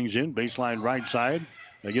play things in. Baseline right side.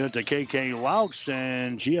 They get it to KK Laux,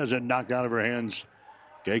 and she has it knocked out of her hands.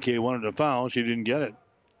 KK wanted to foul. She didn't get it.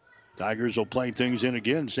 Tigers will play things in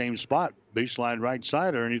again. Same spot. Baseline right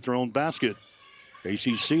side underneath their own basket.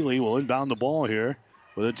 Daisy Seeley will inbound the ball here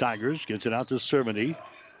for the Tigers. Gets it out to Cerveny.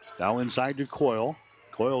 Now inside to Coyle.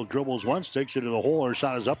 Coyle dribbles once, takes it to the hole. Her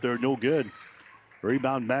shot is up there, no good.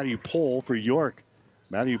 Rebound Maddie Pohl for York.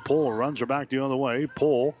 Maddie Pohl runs her back the other way.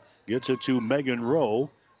 Pohl gets it to Megan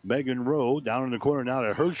Rowe. Megan Rowe down in the corner now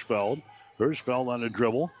to Hirschfeld. Hirschfeld on the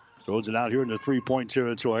dribble. Throws it out here in the 3-point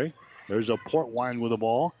territory. There's a Portwine with the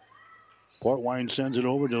ball. Portwine sends it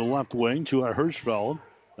over to the left wing to Hirschfeld.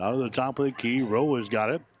 Out of the top of the key. Rowe has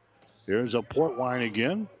got it. Here's a Portwine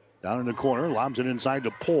again. Down in the corner. Lobs it inside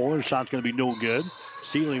to Pohl. Her shot's going to be no good.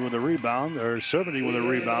 Seeley with a rebound. Or Cerveny with a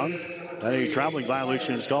rebound. And a traveling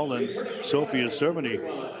violation is called on Sophia Cerveny.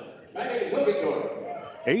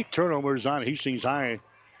 8 turnovers on Hastings High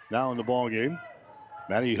now in the ball game.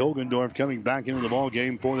 Maddie Hilgendorf coming back into the ball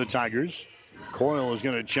game for the Tigers. Coyle is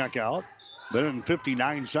going to check out. Minute and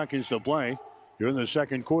 59 seconds to play. Here in the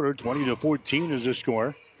second quarter, 20-14 is the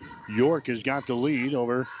score. York has got the lead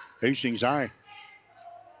over Hastings High.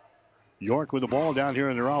 York with the ball down here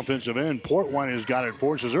in their offensive end. Portwine has got it,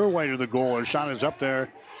 forces her way to the goal. Her shot is up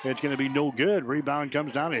there. It's going to be no good. Rebound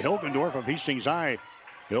comes down to Hilgendorf of Hastings High.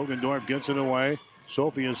 Hilgendorf gets it away.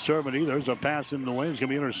 Sophia Cerveny. There's a pass in the lane. It's going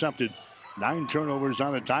to be intercepted. 9 turnovers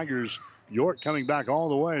on the Tigers. York coming back all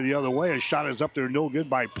the way the other way. A shot is up there, no good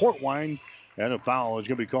by Portwine. And a foul is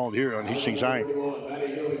going to be called here on Hastings High.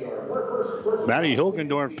 Maddie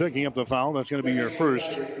Hilgendorf picking up the foul. That's going to be your first.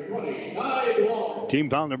 Team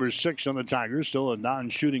foul number 6 on the Tigers. Still a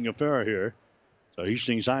non-shooting affair here. So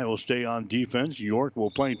Hastings High will stay on defense. York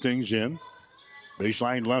will play things in.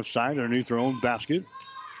 Baseline left side underneath their own basket.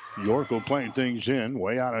 York will play things in.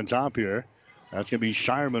 Way out on top here. That's going to be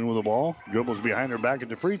Shireman with the ball. Dribbles behind her back at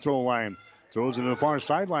the free throw line. Throws it to the far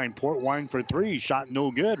sideline. Portwine for 3. Shot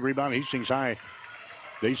no good. Rebound Hastings High.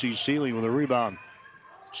 Daisy Seeley with a rebound.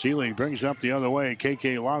 Seeley brings it up the other way.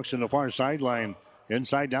 KK Laux in the far sideline.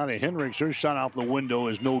 Inside down to Hendricks. Her shot off the window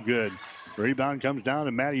is no good. Rebound comes down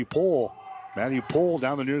to Maddie Pohl. Maddie Pohl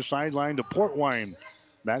down the near sideline to Portwine.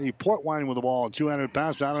 Maddie Portwine with the ball. 200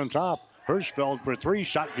 pass out on top. Hirschfeld for 3.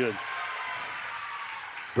 Shot good.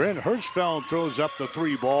 Brent Hirschfeld throws up the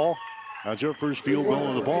 3 ball. That's her first field goal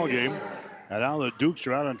of the ball game. And now the Dukes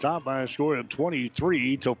are out on top by a score of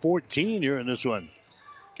 23-14 here in this one.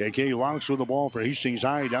 KK Laux with the ball for Hastings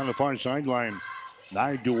High down the far sideline.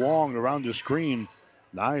 Nye Duong around the screen.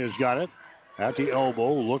 Nye has got it at the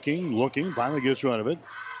elbow, looking, finally gets rid of it.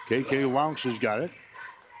 KK Laux has got it.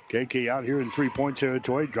 KK out here in 3-point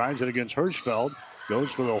territory, drives it against Hirschfeld,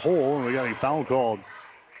 goes for the hole, and we got a foul called.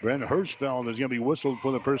 Brent Hirschfeld is going to be whistled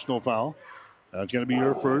for the personal foul. That's going to be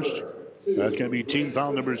her first. That's going to be team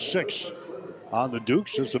foul number 6 on the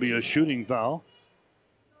Dukes. This will be a shooting foul.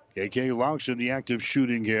 KK Laux in the active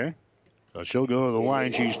shooting here. So she'll go to the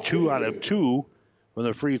line. She's 2 out of 2 from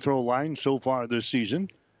the free throw line so far this season.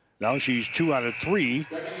 Now she's 2 out of 3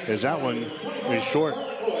 as that one is short.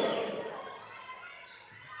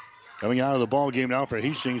 Coming out of the ball game now for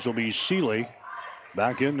Hastings will be Seeley.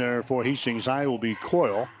 Back in there for Hastings High will be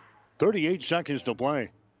Coyle. 38 seconds to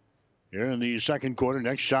play. Here in the second quarter,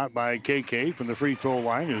 next shot by KK from the free throw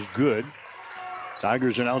line is good.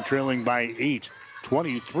 Tigers are now trailing by 8,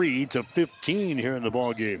 23-15 here in the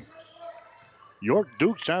ball game. York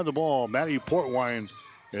Dukes have the ball. Maddie Portwine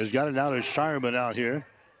has got it out of Shireman out here.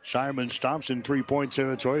 Shireman stops in three-point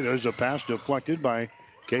territory. There's a pass deflected by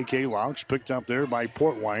KK Laux, picked up there by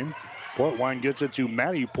Portwine. Portwine gets it to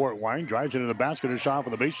Maddie Portwine, drives into the basket. A shot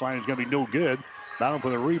from the baseline is going to be no good. Battle for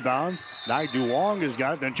the rebound. Nai Duong has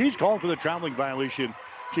got it, and she's called for the traveling violation.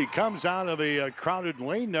 She comes out of a crowded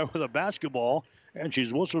lane there with a basketball, and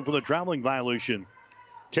she's whistled for the traveling violation.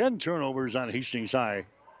 10 turnovers on Hastings High.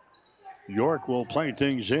 York will play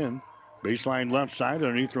things in. Baseline left side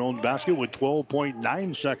underneath their own basket with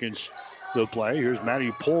 12.9 seconds to play. Here's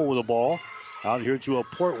Maddie Pohl with the ball. Out here to a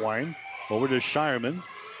Portwine. Over to Shireman.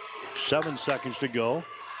 7 seconds to go.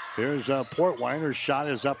 Here's Portwine. Her shot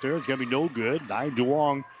is up there. It's going to be no good. Nai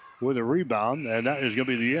Duong with a rebound. And that is going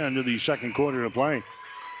to be the end of the second quarter of play.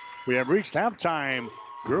 We have reached halftime.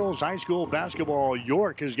 Girls high school basketball.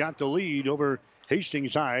 York has got the lead over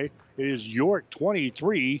Hastings High. It is York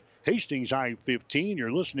 23, Hastings High 15.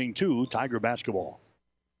 You're listening to Tiger Basketball.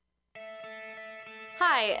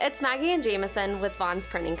 Hi, it's Maggie and Jameson with Vaughn's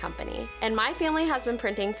Printing Company, and my family has been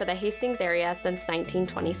printing for the Hastings area since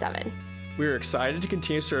 1927. We are excited to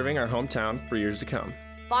continue serving our hometown for years to come.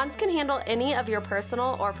 Vaughn's can handle any of your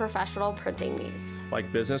personal or professional printing needs,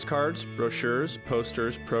 like business cards, brochures,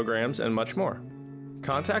 posters, programs, and much more.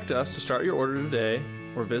 Contact us to start your order today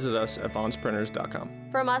or visit us at vaughnsprinters.com.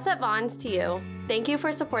 From us at Vaughn's to you, thank you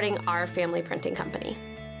for supporting our family printing company.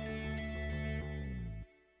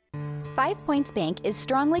 5 Points Bank is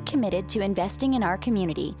strongly committed to investing in our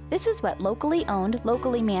community. This is what locally owned,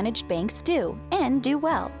 locally managed banks do, and do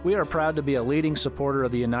well. We are proud to be a leading supporter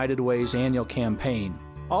of the United Way's annual campaign.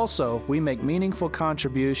 Also, we make meaningful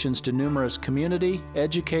contributions to numerous community,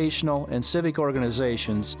 educational, and civic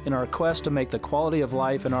organizations in our quest to make the quality of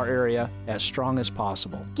life in our area as strong as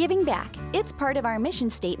possible. Giving back. It's part of our mission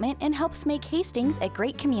statement and helps make Hastings a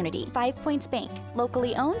great community. 5 Points Bank.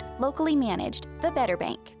 Locally owned, locally managed. The better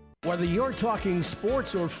bank. Whether you're talking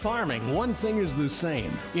sports or farming, one thing is the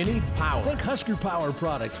same. You need power. Think Husker Power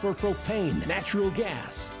products for propane, natural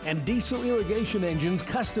gas, and diesel irrigation engines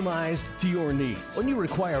customized to your needs. When you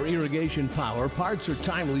require irrigation power, parts, or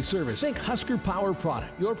timely service, think Husker Power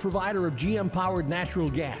products, your provider of GM-powered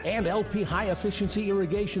natural gas and LP high-efficiency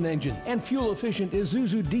irrigation engine and fuel-efficient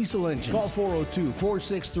Isuzu diesel engines. Call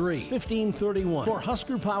 402-463-1531 for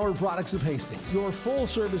Husker Power Products of Hastings, your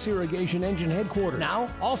full-service irrigation engine headquarters. Now,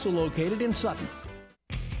 also located in Sutton.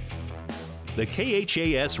 The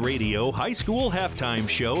KHAS Radio High School Halftime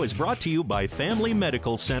Show is brought to you by Family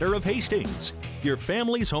Medical Center of Hastings, your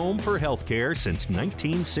family's home for healthcare since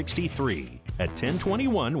 1963 at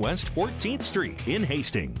 1021 West 14th Street in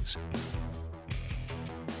Hastings.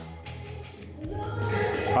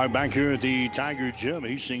 All right, back here at the Tiger Gym,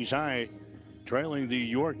 Hastings High trailing the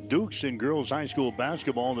York Dukes in girls high school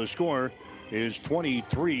basketball. The score is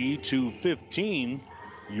 23-15.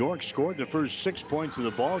 York scored the first 6 points of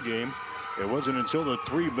the ball game. It wasn't until the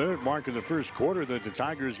 3-minute mark of the first quarter that the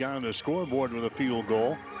Tigers got on the scoreboard with a field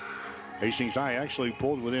goal. Hastings High actually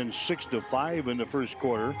pulled within 6-5 in the first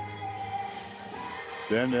quarter.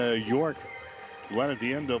 Then York led at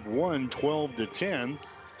the end of one, 12-10.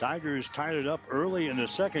 Tigers tied it up early in the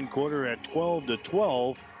second quarter at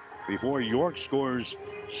 12-12 before York scores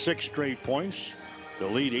 6 straight points. The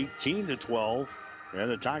lead 18-12. And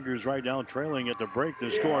the Tigers right now trailing at the break. The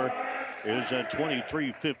score is at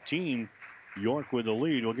 23-15. York with the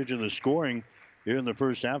lead. We'll get to the scoring here in the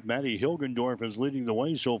first half. Maddie Hilgendorf is leading the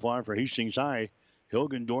way so far for Hastings High.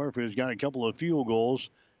 Hilgendorf has got a couple of field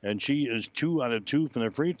goals, and she is 2 out of 2 from the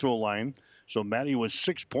free throw line. So Maddie with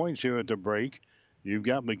 6 points here at the break. You've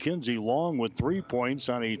got Mackenzie Long with 3 points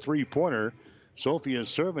on a three-pointer. Sophia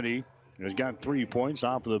Cervity has got 3 points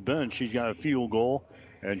off of the bench. She's got a field goal,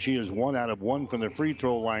 and she is 1 out of 1 from the free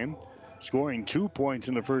throw line. Scoring 2 points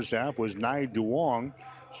in the first half was Nai Duong.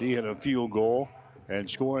 She had a field goal, and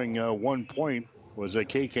scoring 1 point was a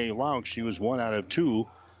KK Laux. She was 1 out of 2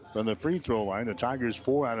 from the free throw line. The Tigers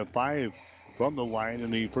 4 out of 5 from the line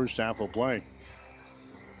in the first half of play.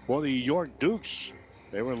 For the York Dukes,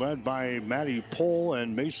 they were led by Maddie Pohl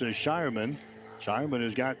and Mesa Shireman. Shireman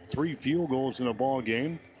has got 3 field goals in the ball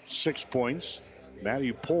game, 6 points.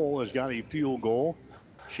 Maddie Pohl has got a field goal.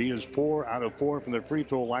 She is 4 out of 4 from the free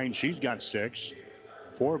throw line. She's got 6.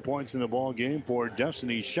 4 points in the ball game for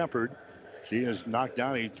Destiny Shepard. She has knocked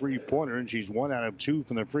down a three-pointer, and she's 1 out of 2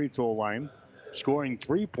 from the free throw line. Scoring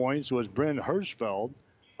 3 points was Bryn Hirschfeld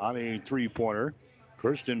on a three-pointer.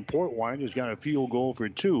 Kirsten Portwine has got a field goal for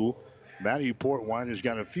 2. Maddie Portwine has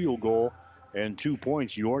got a field goal and 2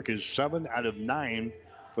 points. York is 7 out of 9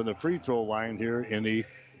 from the free throw line here in the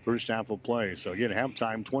first half of play. So again,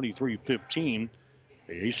 halftime 23-15.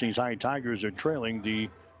 The Hastings High Tigers are trailing the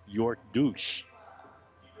York Dukes.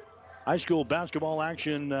 High school basketball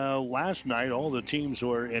action last night. All the teams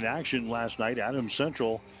were in action last night. Adams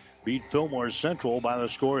Central beat Fillmore Central by the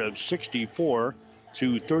score of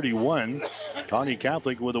 64-31. Kearney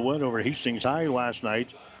Catholic with a win over Hastings High last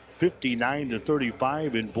night,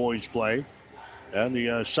 59-35 in boys play. And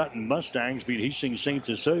the Sutton Mustangs beat Hastings St.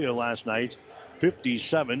 Cecilia last night,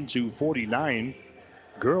 57-49.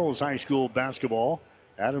 Girls high school basketball,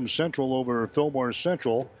 Adams Central over Fillmore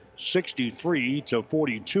Central,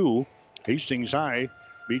 63-42. Hastings High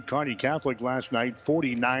beat Kearney Catholic last night,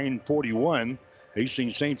 49-41.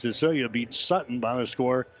 Hastings St. Cecilia beat Sutton by the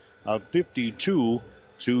score of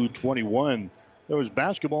 52-21. There was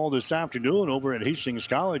basketball this afternoon over at Hastings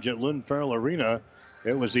College at Lynn Farrell Arena.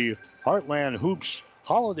 It was the Heartland Hoops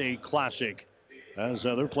Holiday Classic, as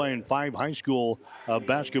they're playing 5 high school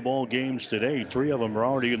basketball games today. 3 of them are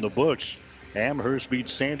already in the books. Amherst beat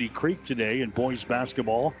Sandy Creek today in boys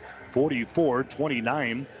basketball,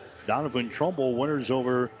 44-29. Donovan Trumbull winners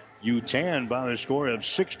over Utan by the score of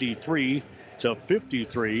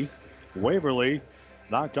 63-53. Waverly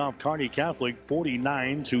knocked off Kearney Catholic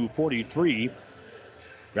 49-43.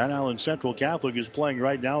 Grand Island Central Catholic is playing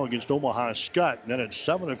right now against Omaha Skutt. And then at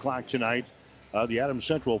 7 o'clock tonight, the Adams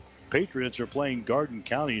Central Patriots are playing Garden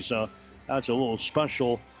County. So that's a little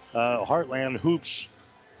special Heartland Hoops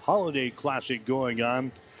Holiday Classic going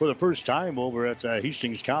on for the first time over at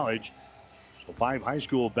Hastings College. So 5 high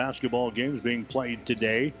school basketball games being played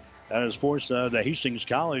today. That has forced the Hastings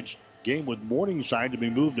College game with Morningside to be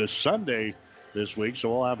moved to Sunday this week. So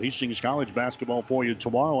we'll have Hastings College basketball for you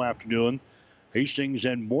tomorrow afternoon. Hastings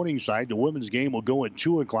and Morningside. The women's game will go at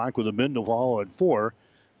 2 o'clock with the men to follow at 4.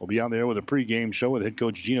 We'll be on there with a pregame show with head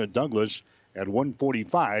coach Gina Douglas at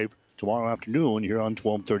 1:45 tomorrow afternoon here on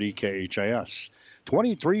 1230 KHIS.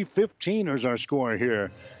 23-15 is our score here.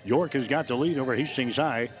 York has got the lead over Hastings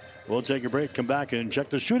High. We'll take a break, come back, and check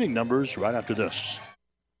the shooting numbers right after this.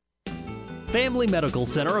 Family Medical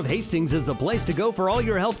Center of Hastings is the place to go for all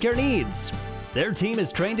your healthcare needs. Their team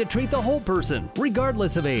is trained to treat the whole person,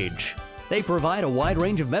 regardless of age. They provide a wide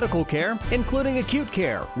range of medical care, including acute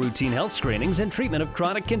care, routine health screenings, and treatment of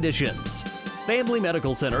chronic conditions. Family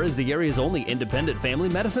Medical Center is the area's only independent family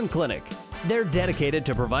medicine clinic. They're dedicated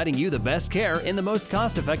to providing you the best care in the most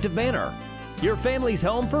cost-effective manner. Your family's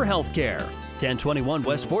home for health care. 1021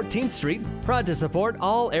 West 14th Street, proud to support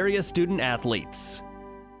all area student athletes.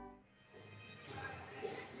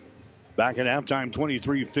 Back at halftime,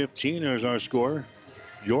 23-15 is our score.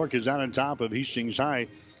 York is out on top of Hastings High.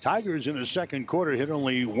 Tigers in the second quarter hit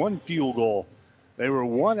only 1 field goal. They were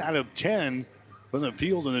 1 out of 10 from the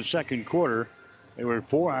field in the second quarter. They were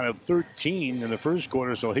 4 out of 13 in the first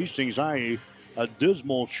quarter. So Hastings High, a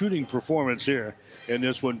dismal shooting performance here in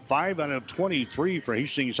this one. 5 out of 23 for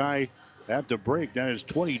Hastings High at the break. That is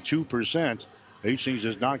 22%. Hastings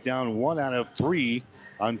has knocked down 1 out of 3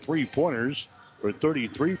 on 3-pointers for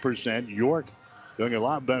 33%. York doing a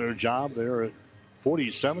lot better job. They're at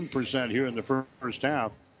 47% here in the first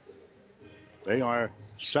half. They are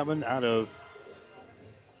 7 out of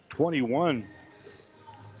 21.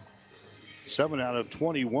 7 out of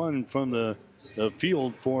 21 from the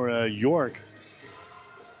field for York.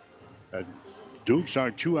 Dukes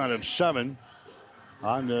are 2 out of 7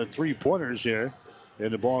 on the 3-pointers here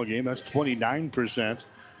in the ball game. That's 29%.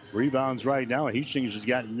 Rebounds right now. Hastings has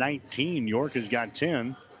got 19. York has got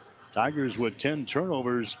 10. Tigers with 10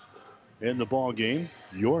 turnovers in the ball game.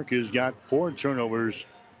 York has got 4 turnovers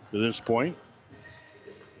to this point.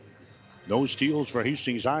 No steals for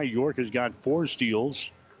Hastings High. York has got 4 steals.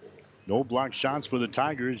 No block shots for the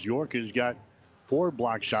Tigers. York has got 4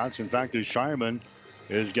 block shots. In fact, the Shireman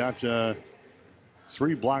has got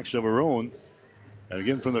 3 blocks of her own. And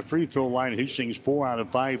again, from the free throw line, Hastings 4 out of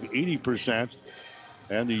 5, 80%.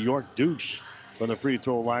 And the York Dukes from the free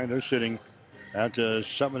throw line, they're sitting at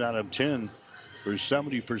 7 out of 10 for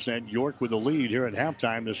 70%. York with the lead here at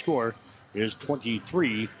halftime. The score is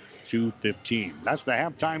 23-15. That's the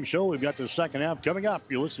halftime show. We've got the second half coming up.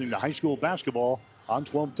 You're listening to high school basketball on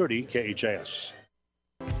 1230 KHAS.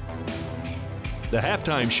 The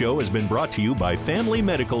halftime show has been brought to you by Family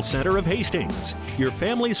Medical Center of Hastings, your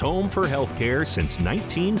family's home for health care since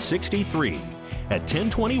 1963. at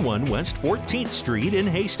 1021 West 14th Street in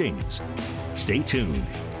Hastings. Stay tuned.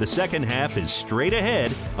 The second half is straight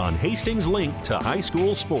ahead on Hastings' link to high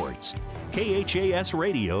school sports. KHAS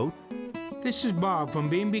Radio. This is Bob from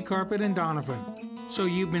B&B Carpet and Donovan. So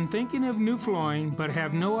you've been thinking of new flooring but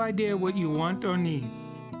have no idea what you want or need.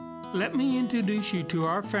 Let me introduce you to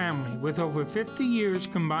our family with over 50 years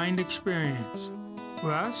combined experience.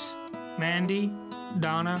 Russ, Mandy,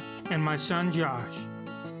 Donna, and my son Josh.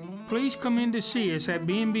 Please come in to see us at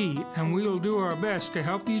B&B and we will do our best to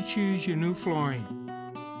help you choose your new flooring.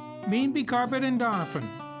 B&B Carpet and Donovan,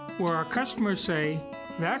 where our customers say,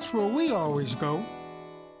 that's where we always go.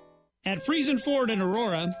 At Friesen Ford in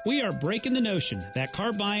Aurora, we are breaking the notion that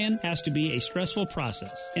car buying has to be a stressful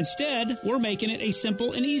process. Instead, we're making it a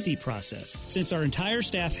simple and easy process, since our entire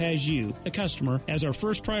staff has you, the customer, as our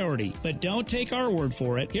first priority. But don't take our word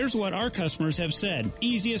for it. Here's what our customers have said.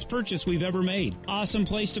 Easiest purchase we've ever made. Awesome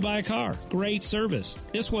place to buy a car. Great service.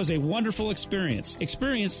 This was a wonderful experience.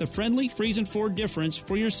 Experience the friendly Friesen Ford difference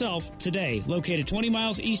for yourself today. Located 20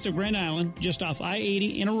 miles east of Grand Island, just off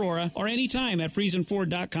I-80 in Aurora, or anytime at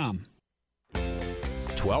FriesenFord.com.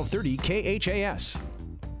 1230 KHAS.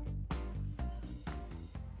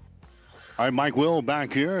 All right, Mike Will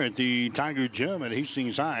back here at the Tiger Gym at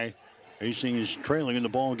Hastings High. Hastings trailing in the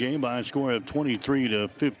ball game by a score of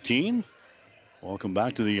 23-15. Welcome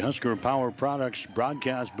back to the Husker Power Products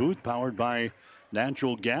broadcast booth, powered by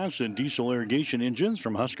natural gas and diesel irrigation engines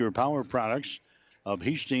from Husker Power Products of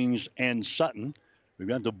Hastings and Sutton. We've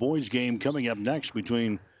got the boys game coming up next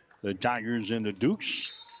between the Tigers and the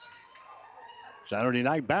Dukes. Saturday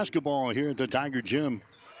night basketball here at the Tiger Gym.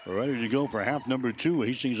 We're ready to go for half number 2.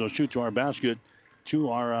 Hastings will shoot to our basket to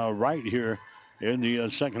our right here in the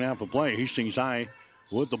second half of play. Hastings High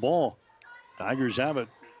with the ball. Tigers have it.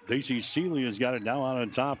 Lacey Seeley has got it now out on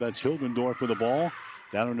top. That's Hilgendorf with the ball.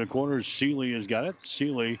 Down in the corner, Seeley has got it.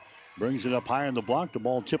 Seeley brings it up high on the block. The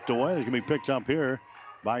ball tipped away. It's going to be picked up here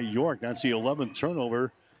by York. That's the 11th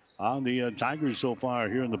turnover on the Tigers so far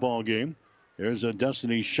here in the ball game. There's a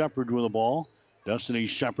Destiny Shepard with the ball. Destiny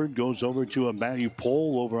Shepard goes over to a Maddie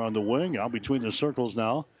Pohl over on the wing. Out between the circles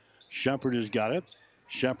now. Shepard has got it.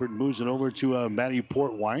 Shepard moves it over to Maddie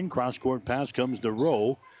Portwine. Cross-court pass comes to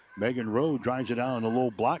Rowe. Megan Rowe drives it out on the low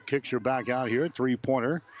block. Kicks her back out here.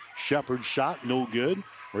 Three-pointer. Shepard shot. No good.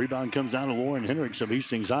 Rebound comes down to Lauren Hendricks of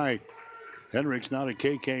Hastings High. Hendricks now to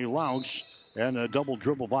KK Loucks. And a double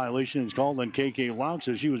dribble violation is called on KK Loucks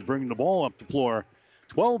as she was bringing the ball up the floor.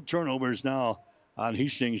 12 turnovers now on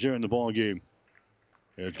Hastings here in the ball game.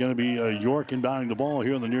 It's going to be York inbounding the ball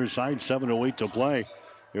here on the near side. 7:08 to play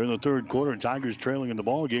here in the third quarter. Tigers trailing in the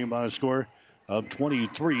ball game by a score of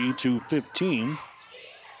 23-15.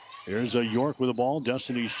 Here's York with the ball.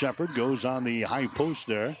 Destiny Shepard goes on the high post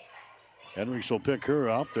there. Hendricks will pick her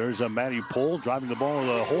up. There's a Maddie Pohl driving the ball with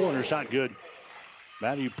a hole in her shot. Good.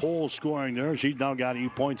 Maddie Pohl scoring there. She's now got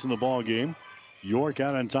 8 points in the ball game. York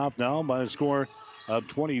out on top now by a score of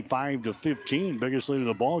 25-15. Biggest lead of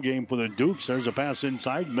the ball game for the Dukes. There's a pass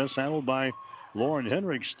inside, mishandled by Lauren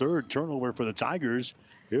Hendricks. Third turnover for the Tigers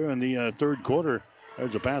here in the third quarter.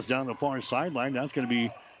 There's a pass down the far sideline. That's going to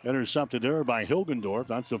be intercepted there by Hilgendorf.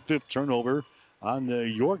 That's the 5th turnover on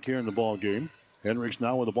York here in the ball game. Hendricks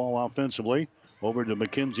now with the ball offensively. Over to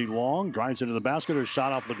Mackenzie Long. Drives into the basket. Her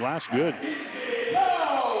shot off the glass. Good.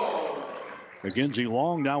 Mackenzie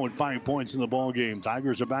Long now with 5 points in the ball game.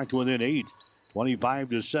 Tigers are back to within 8.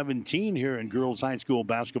 25-17 here in girls high school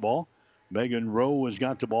basketball. Megan Rowe has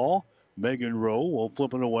got the ball. Megan Rowe will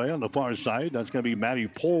flip it away on the far side. That's going to be Maddie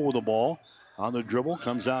Pohl with the ball on the dribble.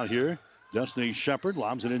 Comes out here. Destiny Shepard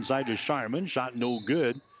lobs it inside to Shireman. Shot no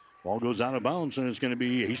good. Ball goes out of bounds, and it's going to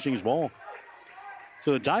be Hastings ball.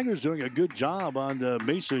 So the Tigers doing a good job on the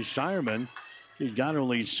Mesa Shireman. He's got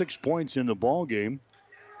only 6 points in the ball game.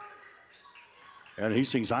 And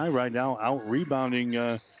Hastings High right now out rebounding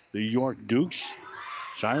the York Dukes.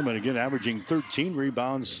 Shireman again averaging 13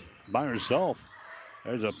 rebounds by herself.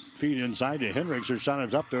 There's a feed inside to Hendricks. Her shot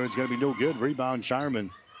is up there. It's going to be no good. Rebound Shireman.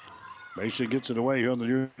 Mason gets it away here on the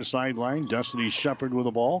near sideline. Destiny Shepard with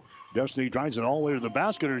the ball. Destiny drives it all the way to the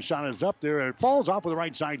basket. Her shot is up there. It falls off of the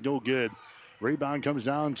right side. No good. Rebound comes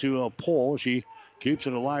down to a Pohl. She keeps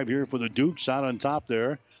it alive here for the Dukes out on top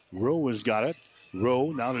there. Rowe has got it.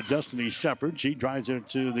 Rowe now to Destiny Shepard. She drives it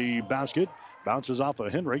to the basket. Bounces off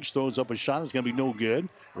of Hendricks. Throws up a shot. It's going to be no good.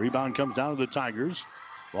 Rebound comes down to the Tigers.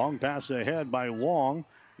 Long pass ahead by Long.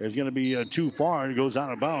 It's going to be too far. It goes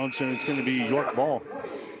out of bounds, and it's going to be York ball.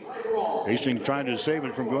 Hastings trying to save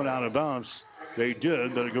it from going out of bounds. They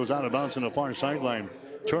did, but it goes out of bounds on the far sideline.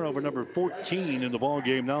 Turnover number 14 in the ball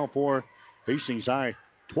game now for Hastings High.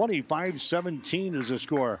 25-17 is the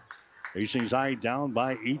score. Hastings High down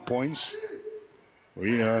by 8 points.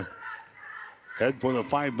 We head for the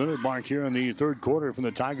 5-minute mark here in the third quarter from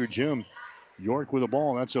the Tiger Gym. York with the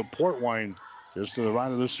ball. That's a Portwine just to the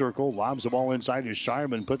right of the circle. Lobs the ball inside to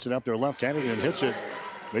Shireman. Puts it up there left-handed and hits it.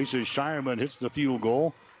 Mason Shireman hits the field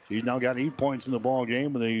goal. He's now got 8 points in the ball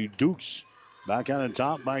game. And the Dukes back out on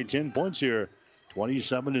top by 10 points here.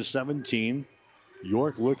 27-17.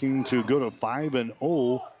 York looking to go to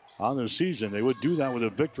 5-0 on the season. They would do that with a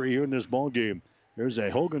victory here in this ball game. There's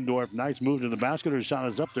a Hogendorf. Nice move to the basket. Her shot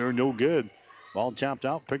is up there. No good. Ball tapped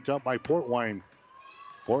out. Picked up by Portwine.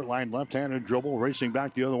 Portwine left-handed dribble. Racing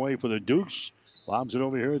back the other way for the Dukes. Lobs it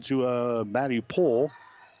over here to Maddie Pohl.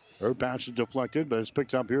 Her pass is deflected, but it's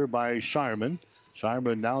picked up here by Shireman.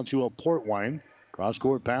 Shireman down to a Portwine.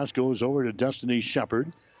 Cross-court pass goes over to Destiny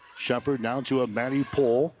Shepard. Shepard down to a Maddie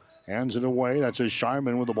Pohl. Hands it away. That's a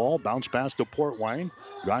Shireman with the ball. Bounce pass to Portwine.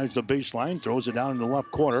 Drives the baseline. Throws it down in the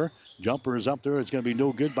left corner. Jumper is up there. It's going to be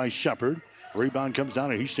no good by Shepard. Rebound comes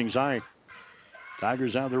down to Hastings High.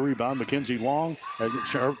 Tigers out of the rebound. Mackenzie Long.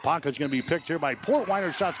 Her pocket's going to be picked here by Portwine.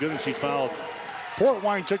 Her shot's good and she's fouled.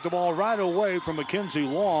 Portwine took the ball right away from Mackenzie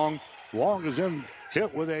Long. Long is in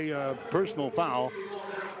hit with a personal foul.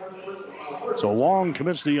 So Long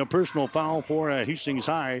commits the personal foul for Hastings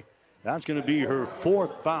High. That's going to be her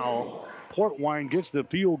fourth foul. Portwine gets the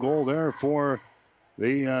field goal there for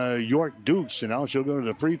the York Dukes. And now she'll go to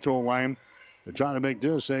the free throw line to try to make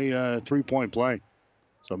this a three-point play.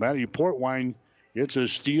 So Maddie Portwine gets a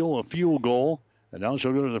steal, a field goal. And now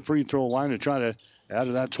she'll go to the free throw line to try to add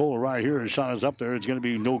to that total right here. Her shot is up there. It's going to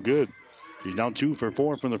be no good. She's now 2 for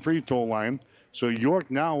 4 from the free throw line. So York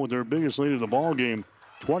now with their biggest lead of the ball game,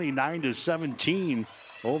 29-17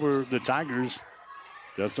 over the Tigers.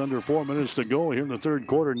 Just under 4 minutes to go here in the third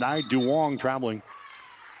quarter. Nye Duong traveling.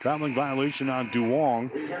 Traveling violation on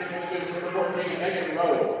Duong.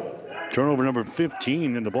 Turnover number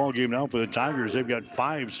 15 in the ball game now for the Tigers. They've got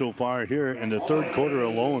 5 so far here in the third quarter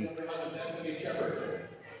alone.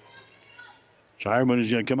 Shireman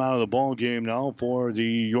is going to come out of the ball game now for the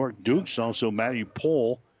York Dukes. Also, Maddie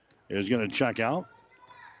Pohl is going to check out.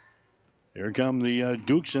 Here come the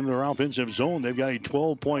Dukes in their offensive zone. They've got a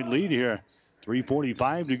 12-point lead here.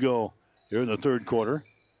 3:45 to go here in the third quarter.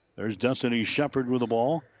 There's Destiny Shepard with the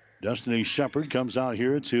ball. Destiny Shepard comes out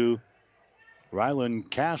here to Rylan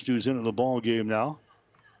Cast, who's into the ball game now.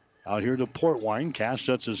 Out here to Portwine. Cast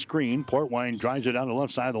sets a screen. Portwine drives it down the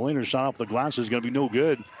left side of the lane. Her shot off the glass is going to be no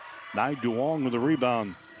good. Nye Duong with the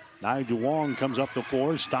rebound. Nye Duong comes up the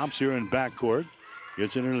floor, stops here in backcourt.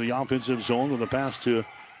 Gets it into the offensive zone with a pass to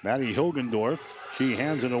Maddie Hilgendorf. She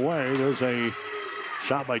hands it away. There's a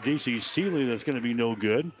shot by J.C. Seeley that's going to be no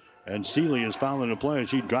good. And Seeley is fouling the play, and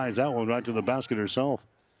she drives that one right to the basket herself.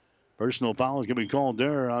 Personal foul is going to be called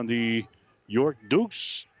there on the York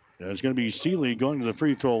Dukes. It's going to be Seeley going to the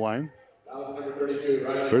free throw line.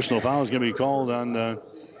 Personal foul is going to be called on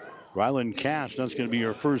Rylan Cash. That's going to be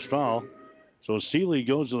her first foul. So Seeley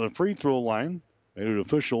goes to the free throw line. Made it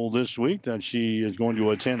official this week that she is going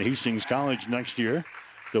to attend Hastings College next year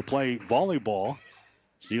to play volleyball.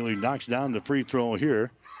 Seeley knocks down the free throw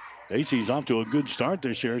here. Lacey's off to a good start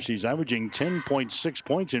this year. She's averaging 10.6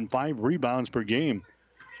 points and 5 rebounds per game.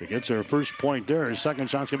 She gets her first point there. Her second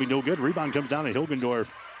shot's going to be no good. Rebound comes down to Hilgendorf.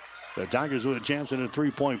 The Tigers with a chance at a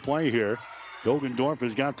three-point play here. Hilgendorf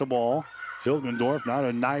has got the ball. Hilgendorf now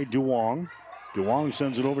to Nye Duong. Duong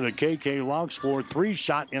sends it over to KK Laux for 3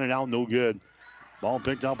 shot in and out, no good. Ball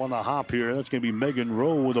picked up on the hop here. That's going to be Megan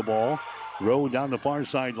Rowe with the ball. Rowe down the far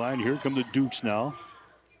sideline. Here come the Dukes now.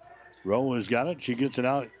 Rowe has got it. She gets it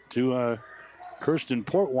out to Kirsten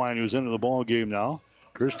Portwine, who's into the ball game now.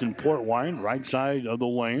 Kirsten Portwine, right side of the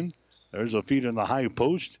lane. There's a feed in the high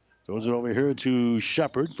post. Throws it over here to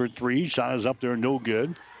Shepard for 3. Shot is up there, no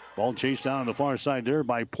good. Ball chased down on the far side there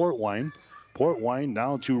by Portwine. Portwine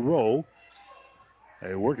now to Rowe.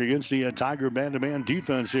 They work against the Tiger man-to-man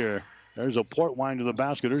defense here. There's a Portwine to the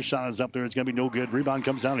basket. Her shot is up there. It's going to be no good. Rebound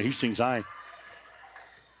comes down to Hastings High.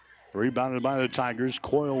 Rebounded by the Tigers.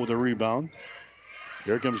 Coyle with a rebound.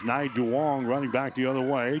 Here comes Nye Duong running back the other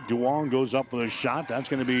way. Duong goes up with a shot. That's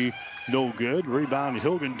going to be no good. Rebound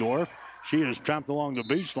Hilgendorf. She is trapped along the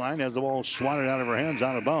baseline. Has the ball swatted out of her hands,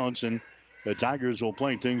 out of bounds, and the Tigers will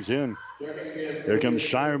play things in. Here comes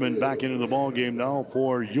Shireman back into the ball game now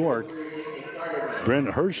for York. Brent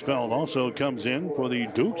Hirschfeld also comes in for the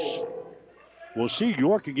Dukes. We'll see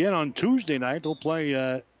York again on Tuesday night. They'll play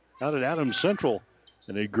out at Adams Central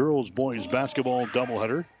in a girls-boys basketball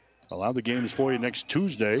doubleheader. I'll have the games for you next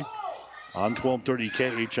Tuesday on 1230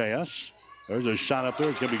 KHAS. There's a shot up there.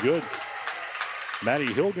 It's going to be good. Maddie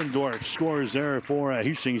Hilgendorf scores there for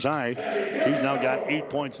Hastings High. She's now got 8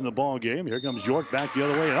 points in the ball game. Here comes York back the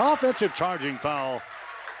other way. An offensive charging foul.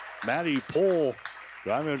 Maddie Pohl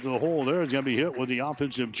driving into the hole there is going to be hit with the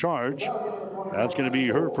offensive charge. That's going to be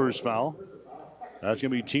her first foul. That's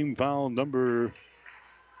going to be team foul number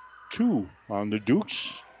 2 on the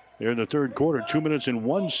Dukes. They're in the third quarter. 2 minutes and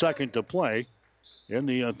 1 second to play in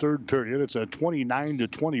the third period. It's a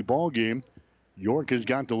 29-20 ball game. York has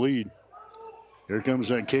got the lead. Here comes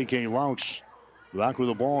KK Laux back with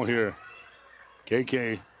the ball here.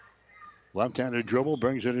 KK, left-handed dribble,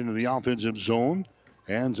 brings it into the offensive zone.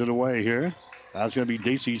 Hands it away here. That's going to be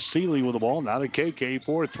Daisy Seeley with the ball. Now to KK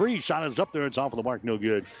for 3. Shot is up there. It's off of the mark. No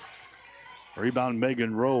good. Rebound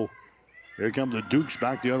Megan Rowe. Here come the Dukes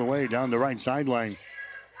back the other way down the right sideline.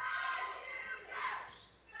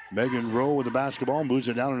 Megan Rowe with the basketball. Moves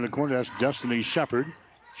it down in the corner. That's Destiny Shepard.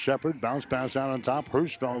 Shepard bounce pass out on top.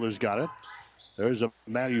 Hirschfeld has got it. There's a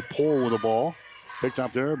Maddie Pohl with the ball. Picked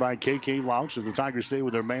up there by KK Laux as the Tigers stay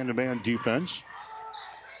with their man-to-man defense.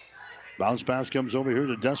 Bounce pass comes over here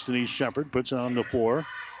to Destiny Shepard. Puts it on the floor.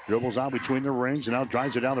 Dribbles out between the rings and now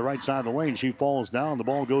drives it down the right side of the lane. She falls down. The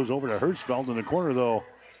ball goes over to Hirschfeld in the corner, though.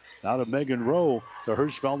 Now to Megan Rowe. To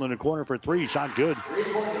Hirschfeld in the corner for 3. Shot good.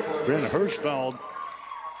 Bryn Hirschfeld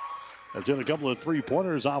has hit a couple of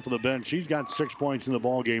three-pointers off of the bench. She's got 6 points in the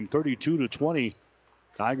ball game, 32-20.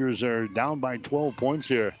 Tigers are down by 12 points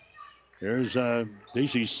here. Here's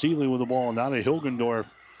Daisy Seeley with the ball. Now to Hilgendorf.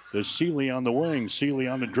 To Seeley on the wing. Seeley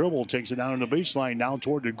on the dribble. Takes it down on the baseline. Now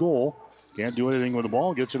toward the goal. Can't do anything with the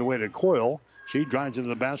ball. Gets it away to Coyle. She drives into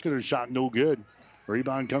the basket. Her shot no good.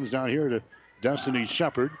 Rebound comes down here to Destiny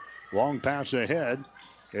Shepard. Long pass ahead.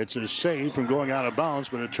 It's a save from going out of bounds,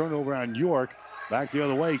 but a turnover on York. Back the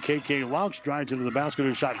other way. KK Laux drives into the basket.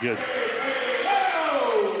 Her shot good.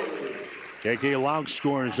 KK Laux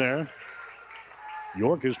scores there.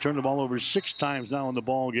 York has turned the ball over 6 times now in the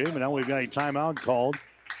ball game, and now we've got a timeout called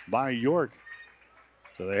by York.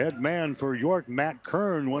 So the head man for York, Matt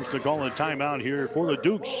Kern, wants to call a timeout here for the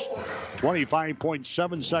Dukes.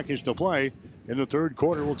 25.7 seconds to play in the third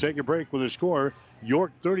quarter. We'll take a break with a score.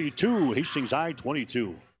 York 32, Hastings High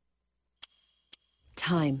 22.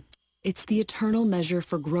 Time. It's the eternal measure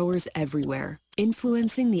for growers everywhere,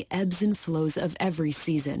 influencing the ebbs and flows of every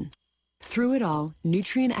season. Through it all,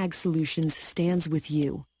 Nutrien Ag Solutions stands with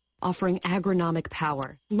you, offering agronomic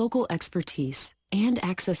power, local expertise, and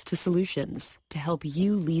access to solutions to help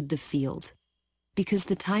you lead the field. Because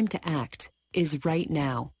the time to act is right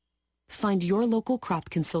now. Find your local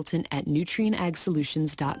crop consultant at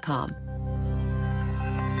nutrienagsolutions.com.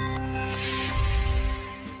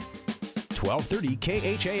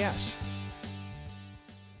 1230 KHAS.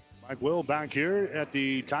 Mike Will back here at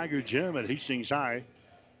the Tiger Gym at Hastings High.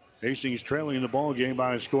 Hastings trailing the ball game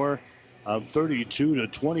by a score of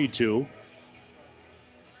 32-22.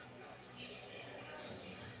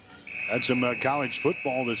 Had some college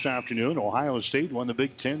football this afternoon. Ohio State won the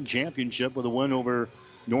Big Ten championship with a win over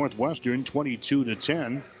Northwestern,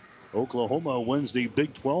 22-10. Oklahoma wins the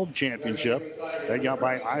Big 12 championship. They got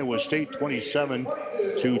by Iowa State,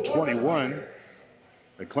 27-21.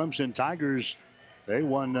 The Clemson Tigers, they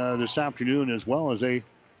won this afternoon as well as they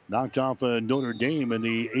knocked off Notre Dame in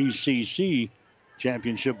the ACC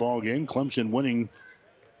championship ball game. Clemson winning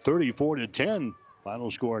 34-10.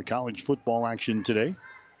 Final score college football action today.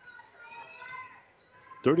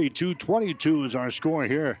 32-22 is our score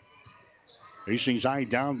here. Hastings High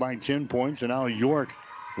down by 10 points, and now York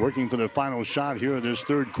working for the final shot here in this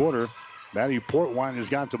third quarter. Maddie Portwine has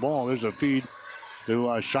got the ball. There's a feed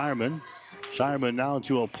to Shireman. Shireman now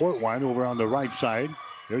to a Portwine over on the right side.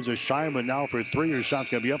 There's a Shireman now for 3. Her shot's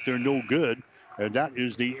going to be up there, no good. And that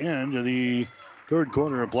is the end of the third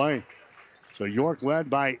quarter of play. So York led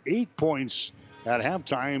by 8 points at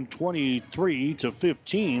halftime,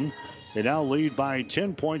 23-15. They now lead by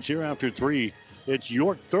 10 points here after 3. It's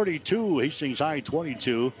York 32, Hastings High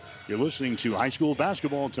 22. You're listening to high school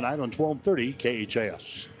basketball tonight on 1230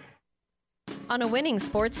 KHAS. On a winning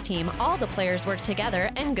sports team, all the players work together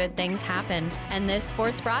and good things happen. And this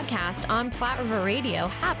sports broadcast on Platte River Radio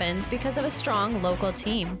happens because of a strong local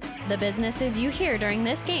team. The businesses you hear during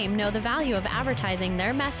this game know the value of advertising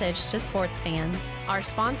their message to sports fans. Our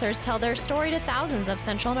sponsors tell their story to thousands of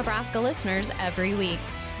Central Nebraska listeners every week.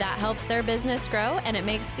 That helps their business grow, and it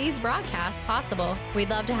makes these broadcasts possible. We'd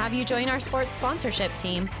love to have you join our sports sponsorship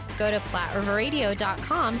team. Go to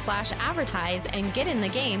PlatteRiverRadio.com/advertise and get in the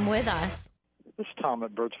game with us. This is Tom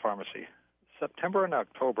at Bird's Pharmacy. September and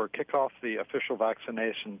October kick off the official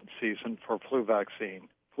vaccination season for flu vaccine.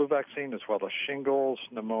 Flu vaccine as well as shingles,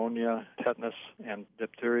 pneumonia, tetanus, and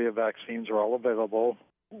diphtheria vaccines are all available.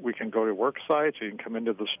 We can go to work sites, you can come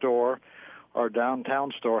into the store. Our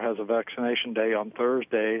downtown store has a vaccination day on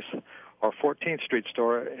Thursdays. Our 14th Street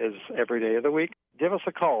store is every day of the week. Give us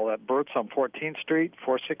a call at Burt's on 14th Street,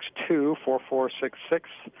 462-4466.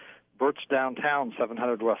 Burt's downtown,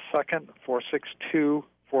 700 West 2nd, 462-4343.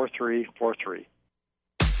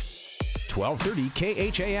 1230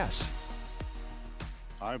 KHAS.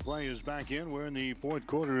 Our play is back in. We're in the fourth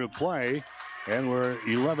quarter of play, and we're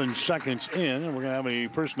 11 seconds in, and we're going to have a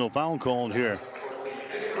personal foul called here.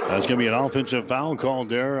 That's going to be an offensive foul called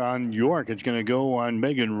there on York. It's going to go on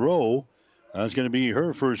Megan Rowe. That's going to be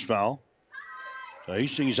her first foul. So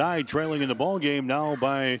Hastings High trailing in the ball game now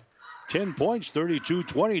by 10 points,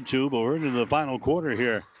 32-22, but we're into the final quarter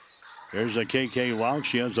here. There's a KK Laux.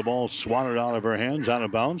 She has the ball swatted out of her hands, out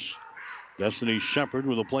of bounds. Destiny Shepard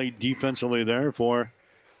with a play defensively there for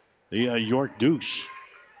the York Dukes.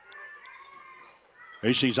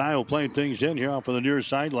 Hastings High will play things in here off of the near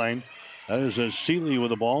sideline. That is a Seeley with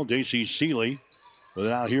the ball. Daisy Seeley with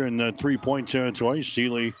it out here in the three-point territory.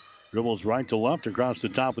 Seeley dribbles right to left across the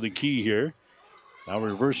top of the key here. Now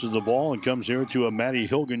reverses the ball and comes here to a Maddie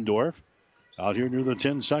Hilgendorf. Out here near the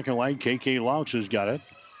 10-second line, KK Laux has got it.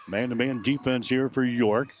 Man-to-man defense here for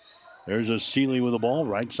York. There's a Seeley with the ball,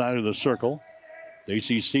 right side of the circle.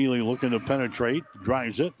 Daisy Seeley looking to penetrate,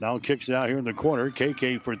 drives it, now kicks it out here in the corner.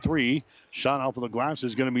 KK for three. Shot off of the glass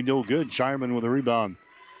is going to be no good. Shireman with a rebound.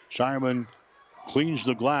 Shireman cleans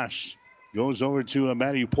the glass. Goes over to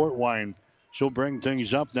Maddie Portwine. She'll bring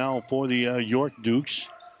things up now for the York Dukes.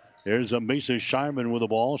 There's a Mesa Shireman with the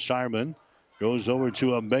ball. Shireman goes over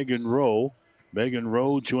to a Megan Rowe. Megan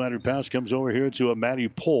Rowe, 200 pass, comes over here to a Maddie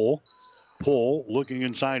Pohl. Pohl looking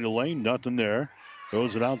inside the lane, nothing there.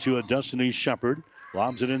 Throws it out to a Destiny Shepard.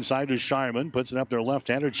 Lobs it inside to Shireman. Puts it up there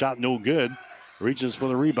left-handed. Shot no good. Reaches for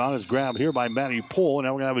the rebound. It's grabbed here by Maddie Pohl.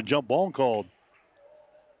 Now we're going to have a jump ball called.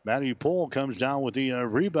 Maddie Pohl comes down with the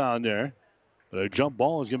rebound there. But a jump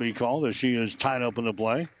ball is going to be called as she is tied up in the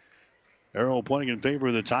play. Arrow pointing in favor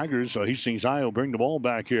of the Tigers, so Hastings High will bring the ball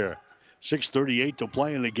back here. 6:38 to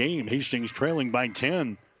play in the game. Hastings trailing by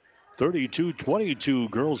 10. 32-22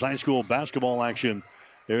 girls high school basketball action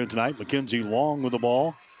here tonight. Mackenzie Long with the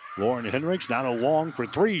ball. Lauren Hendricks now to Long for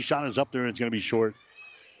three. Shot is up there. It's going to be short.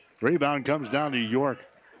 Rebound comes down to York.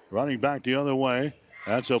 Running back the other way.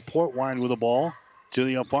 That's a Portwine with the ball to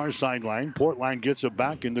the far sideline. Portwine gets it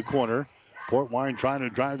back in the corner. Portwine trying to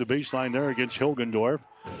drive the baseline there against Hilgendorf.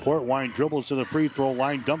 Portwine dribbles to the free throw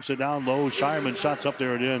line, dumps it down low. Shireman shots up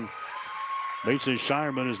there and in. Mason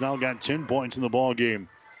Shireman has now got 10 points in the ball game.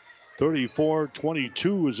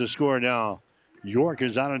 34-22 is the score now. York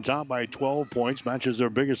is out on top by 12 points, matches their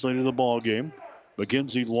biggest lead of the ball game.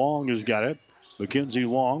 Mackenzie Long has got it. Mackenzie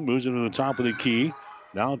Long moves it to the top of the key.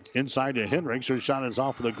 Now inside to Hendricks. Her shot is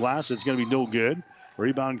off of the glass. It's going to be no good.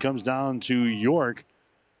 Rebound comes down to York.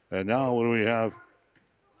 And now what do we have?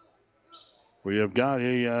 We have got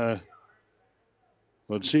a,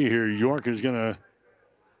 let's see here. York is going to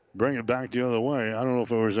bring it back the other way. I don't know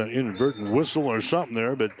if it was an inadvertent whistle or something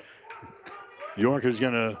there, but York is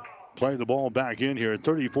going to play the ball back in here.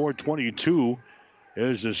 34-22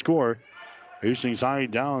 is the score. Hastings High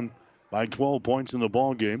down by 12 points in the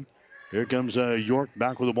ball game. Here comes York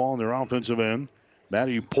back with the ball on their offensive end.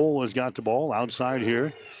 Maddie Pohl has got the ball outside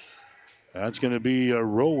here. That's going to be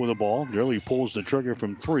Rowe with the ball. Nearly pulls the trigger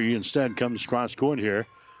from three. Instead comes cross court here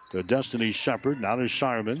to Destiny Shepard. Now to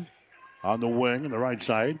Shireman on the wing on the right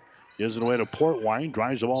side. Gives it away to Portwine.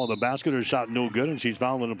 Drives the ball in the basket. Her shot no good, and she's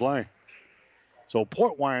fouling the play. So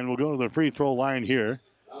Portwine will go to the free throw line here.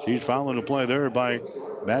 She's fouling the play there by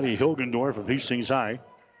Maddie Hilgendorf of Hastings High.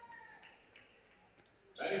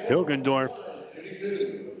 Hilgendorf.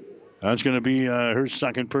 That's going to be her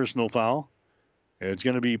second personal foul. It's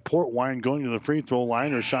going to be Portwine going to the free throw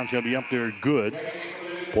line. Her shot's going to be up there good.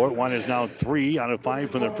 Portwine is now 3 out of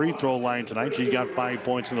 5 from the free throw line tonight. She's got 5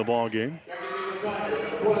 points in the ball game.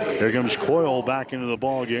 Here comes Coyle back into the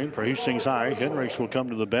ball game for Hastings High. Hendricks will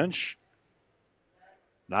come to the bench.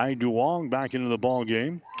 Nai Duong back into the ball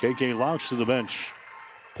game. KK Laux to the bench.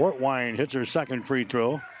 Portwine hits her second free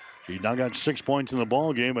throw. She's now got 6 points in the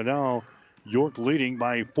ball game, and now York leading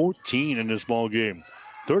by 14 in this ball game.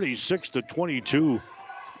 36-22.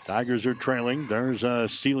 Tigers are trailing. There's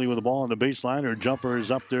Seeley with the ball on the baseline. Her jumper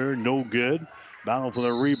is up there, no good. Battle for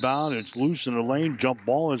the rebound. It's loose in the lane. Jump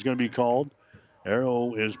ball is going to be called.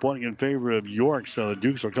 Arrow is pointing in favor of York, so the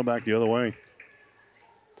Dukes will come back the other way.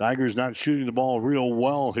 Tigers not shooting the ball real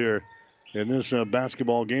well here in this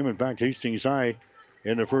basketball game. In fact, Hastings High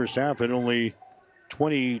in the first half had only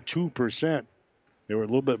 22%. They were a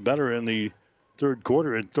little bit better in the third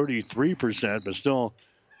quarter at 33%, but still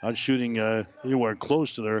not shooting anywhere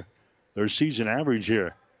close to their season average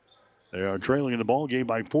here. They are trailing in the ball game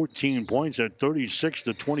by 14 points at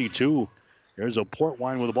 36-22. There's a port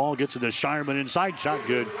wine with the ball. Gets it to Shireman inside. Shot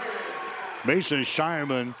good. Mason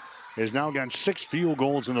Shireman has now got 6 field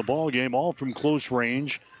goals in the ball game, all from close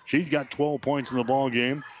range. She's got 12 points in the ball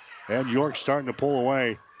game. And York starting to pull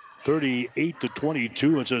away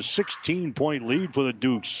 38-22. It's a 16-point lead for the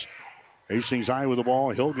Dukes. Hastings High with the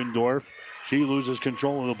ball. Hilgendorf. She loses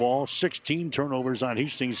control of the ball. 16 turnovers on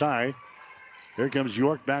Hastings High. Here comes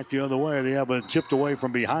York back the other way. They have a tipped away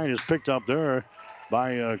from behind. It's picked up there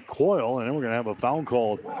by Coyle, and then we're going to have a foul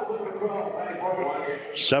called.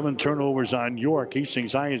 7 turnovers on York.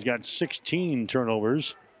 Hastings High has got 16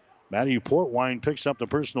 turnovers. Maddie Portwine picks up the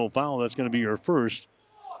personal foul. That's going to be her first.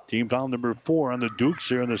 Team foul number 4 on the Dukes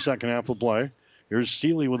here in the second half of play. Here's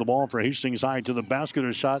Seeley with the ball for Hastings High to the basket.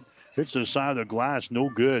 Her shot hits the side of the glass. No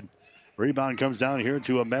good. Rebound comes down here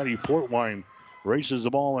to a Maddie Portwine. Races the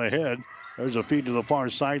ball ahead. There's a feed to the far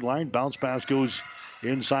sideline. Bounce pass goes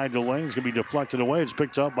inside the lane. It's going to be deflected away. It's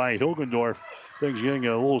picked up by Hilgendorf. Things getting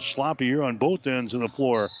a little sloppy here on both ends of the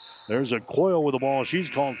floor. There's a Coyle with the ball. She's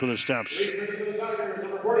called for the steps.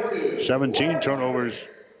 17 turnovers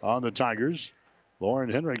on the Tigers.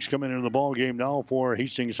 Lauren Henricks coming into the ball game now for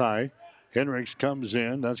Hastings High. Henricks comes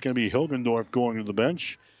in. That's going to be Hilgendorf going to the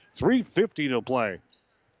bench. 3:50 to play.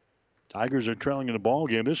 Tigers are trailing in the ball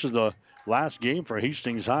game. This is the last game for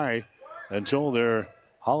Hastings High until their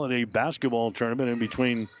holiday basketball tournament in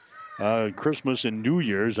between Christmas and New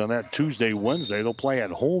Year's on that Tuesday, Wednesday. They'll play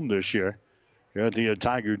at home this year here at the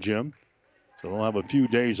Tiger Gym. So they'll have a few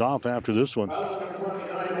days off after this one.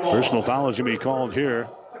 Personal foul is going to be called here.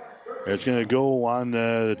 It's going to go on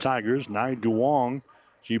the Tigers. Nai Duong.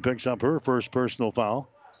 She picks up her first personal foul.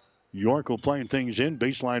 York will play things in.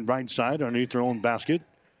 Baseline right side underneath their own basket.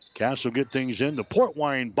 Cass will get things in. The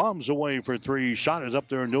Portwine bombs away for 3. Shot is up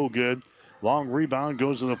there, no good. Long rebound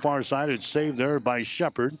goes to the far side. It's saved there by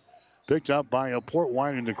Shepard. Picked up by a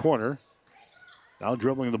Portwine in the corner. Now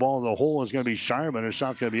dribbling the ball in the hole is going to be Shireman. Her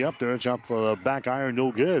shot's going to be up there. It's up for the back iron,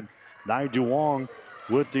 no good. Nai Duong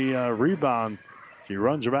with the rebound. She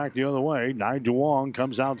runs her back the other way. Nai Duong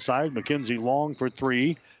comes outside. Mackenzie Long for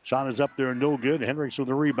 3. Shot is up there, no good. Hendricks with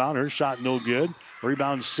the rebound. Her shot, no good.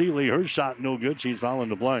 Rebound Seeley. Her shot, no good. She's fouling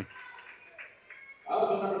the play.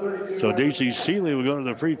 So Daisy Seeley will go to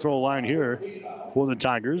the free throw line here for the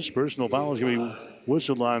Tigers. Personal foul is going to be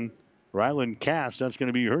whistled on Ryland Cass. That's going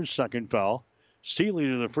to be her second foul. Seeley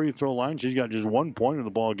to the free throw line. She's got just 1 point in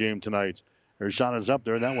the ball game tonight. Her shot is up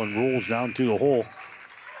there. That one rolls down to the hole.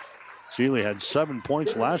 Seeley had 7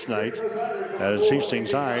 points last night as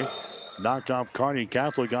Hastings High knocked off Kearney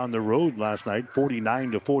Catholic on the road last night,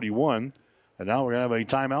 49-41. And now we're going to have a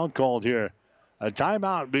timeout called here. A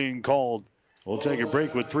timeout being called. We'll take a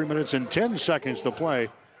break with 3 minutes and 10 seconds to play.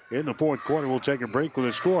 In the fourth quarter, we'll take a break with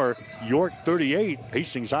a score. York 38,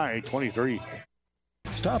 Hastings High 23.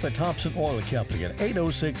 Stop at Thompson Oil Company at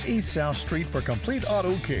 806 East South Street for complete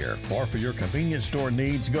auto care. Or for your convenience store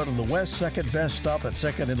needs, go to the West 2nd Best Stop at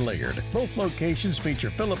 2nd and Laird. Both locations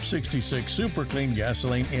feature Phillips 66 Super Clean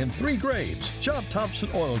gasoline in 3 grades. Shop Thompson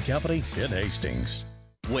Oil Company in Hastings.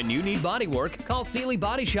 When you need body work, call Seeley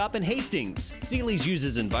Body Shop in Hastings. Seeley's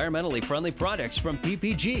uses environmentally friendly products from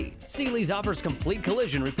PPG. Seeley's offers complete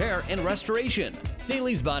collision repair and restoration.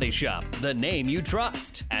 Seeley's Body Shop, the name you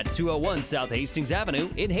trust, at 201 South Hastings Avenue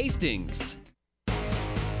in Hastings.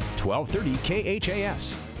 1230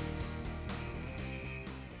 KHAS.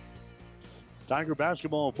 Tiger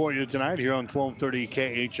basketball for you tonight here on 1230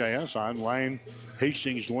 KHAS. Online,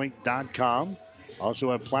 hastingslink.com.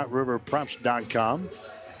 Also at PlatteRiverPreps.com.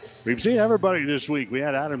 We've seen everybody this week. We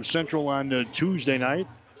had Adams Central on Tuesday night.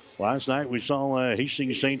 Last night we saw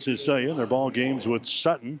Hastings St. Cecilia in their ball games with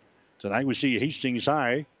Sutton. Tonight we see Hastings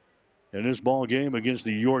High in this ball game against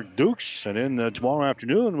the York Dukes. And then tomorrow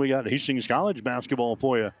afternoon we got Hastings College basketball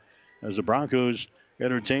for you as the Broncos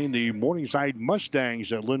entertain the Morningside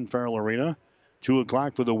Mustangs at Lynn Farrell Arena. 2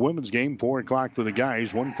 o'clock for the women's game, 4 o'clock for the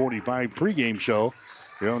guys. 1:45 pregame show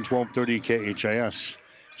here on 1230 KHAS.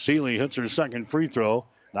 Seeley hits her second free throw.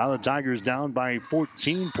 Now the Tigers down by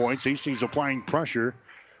 14 points. Hastings applying pressure.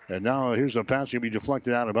 And now here's a pass going to be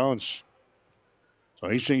deflected out of bounds. So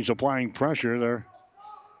Hastings applying pressure.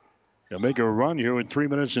 They'll make a run here with 3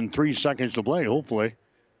 minutes and 3 seconds to play, hopefully.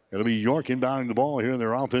 It'll be York inbounding the ball here in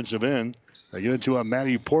their offensive end. They get it to a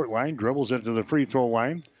Maddie Portwine. Dribbles it to the free throw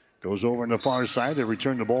line. Goes over on the far side. They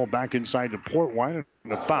return the ball back inside the Portwine.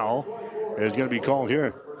 And the foul is going to be called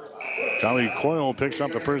here. Charlie Coyle picks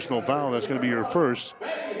up the personal foul. That's going to be her first.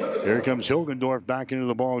 Here comes Hilgendorf back into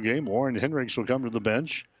the ball game. Lauren Henricks will come to the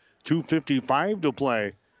bench. 2:55 to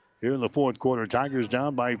play here in the fourth quarter. Tigers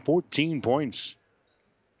down by 14 points.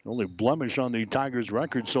 The only blemish on the Tigers'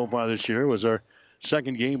 record so far this year was our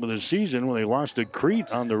second game of the season when they lost to Crete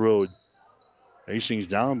on the road. Hastings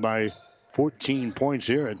down by 14 points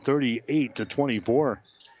here at 38-24.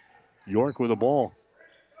 York with the ball.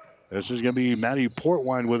 This is going to be Maddie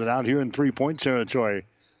Portwine with it out here in three-point territory.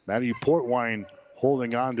 Maddie Portwine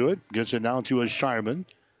holding on to it. Gets it down to a Shireman.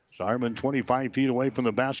 Shireman 25 feet away from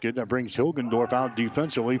the basket. That brings Hilgendorf out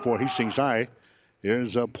defensively for Hastings High.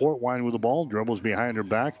 Here's Portwine with the ball. Dribbles behind her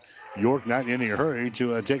back. York not in any hurry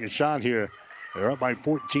to take a shot here. They're up by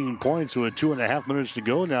 14 points with 2.5 minutes to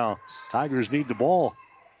go now. Tigers need the ball.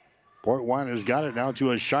 Portwine has got it now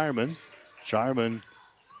to a Shireman. Shireman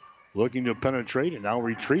looking to penetrate and now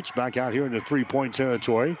retreats back out here into three-point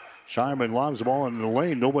territory. Shireman lobs the ball in the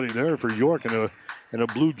lane. Nobody there for York in a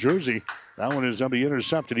blue jersey. That one is going to be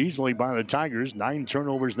intercepted easily by the Tigers. 9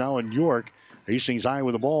 turnovers now in York. Hastings High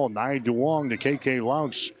with the ball. Nye Duong to KK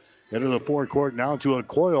Laux. Into the forecourt now to a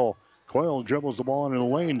Coyle. Coyle dribbles the ball into the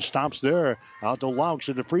lane. Stops there. Out to Laux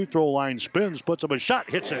at the free throw line. Spins. Puts up a shot.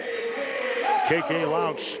 Hits it. KK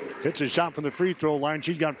Laux hits a shot from the free throw line.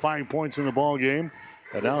 She's got 5 points in the ball game.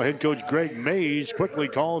 And now head coach Greg Mays quickly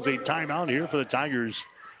calls a timeout here for the Tigers.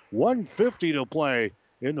 1:50 to play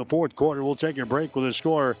in the fourth quarter. We'll take a break with a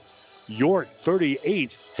score. York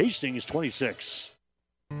 38, Hastings 26.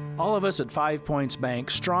 All of us at 5 Points Bank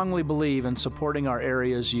strongly believe in supporting our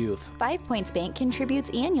area's youth. 5 Points Bank contributes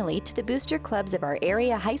annually to the booster clubs of our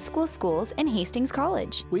area high school schools and Hastings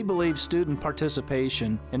College. We believe student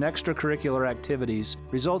participation in extracurricular activities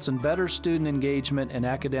results in better student engagement and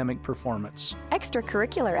academic performance.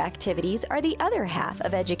 Extracurricular activities are the other half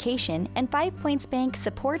of education, and 5 Points Bank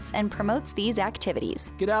supports and promotes these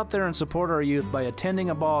activities. Get out there and support our youth by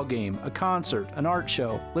attending a ball game, a concert, an art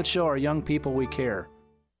show. Let's show our young people we care.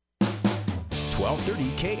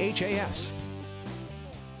 1230 KHAS.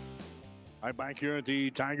 Right back here at the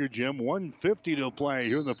Tiger Gym. 1:50 to play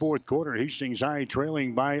here in the fourth quarter. Hastings High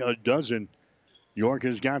trailing by a dozen. York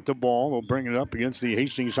has got the ball. They'll bring it up against the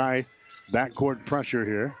Hastings High backcourt pressure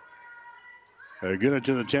here. They get it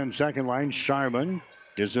to the 10-second line. Shireman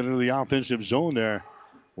gets into the offensive zone there.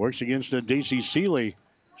 Works against the Daisy Seeley.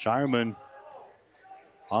 Shireman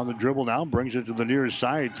on the dribble now, brings it to the near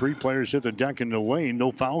side. 3 players hit the deck in the lane.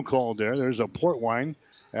 No foul called there. There's a Portwine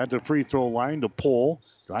at the free throw line to pull.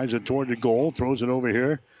 Drives it toward the goal. Throws it over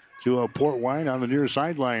here to a Portwine on the near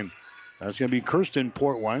sideline. That's going to be Kirsten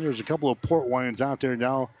Portwine. There's a couple of Portwines out there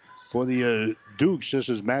now for the Dukes. This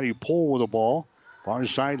is Maddie Pohl with the ball. Far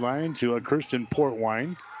sideline to a Kirsten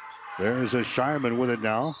Portwine. There's a Shireman with it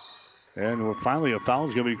now. And finally a foul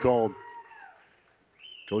is going to be called.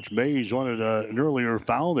 Coach Mays wanted an earlier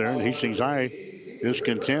foul there, and Hastings High is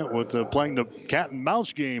content with playing the cat and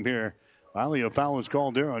mouse game here. Finally, a foul is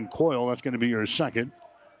called there on Coyle. That's going to be your second.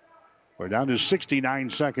 We're down to 69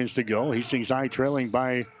 seconds to go. Hastings High trailing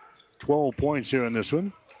by 12 points here in this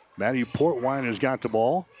one. Maddie Portwine has got the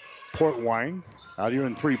ball. Portwine out here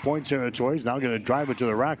in three-point territory. He's now going to drive it to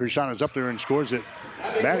the rack. Her shot is up there and scores it.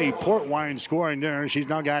 Maddie Portwine scoring there. She's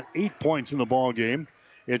now got 8 points in the ball game.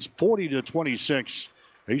 It's 40-26.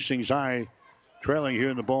 Hastings High trailing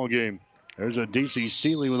here in the ball game. There's a DC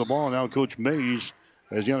Seeley with the ball. Now Coach Mays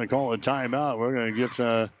is going to call a timeout. We're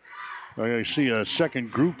going to see a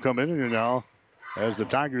second group come in here now as the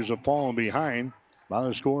Tigers have fallen behind by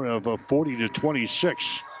the score of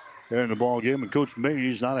 40-26 there in the ball game. And Coach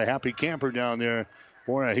Mays not a happy camper down there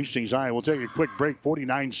for Hastings High. We'll take a quick break.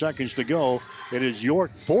 49 seconds to go. It is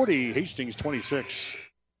York 40, Hastings 26.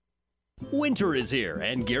 Winter is here,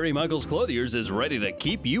 and Gary Michaels Clothiers is ready to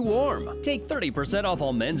keep you warm. Take 30% off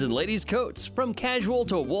all men's and ladies' coats, from casual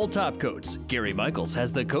to wool top coats. Gary Michaels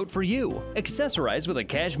has the coat for you. Accessorize with a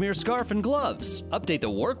cashmere scarf and gloves. Update the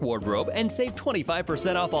work wardrobe and save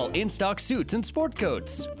 25% off all in-stock suits and sport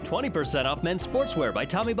coats. 20% off men's sportswear by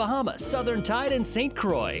Tommy Bahama, Southern Tide, and St.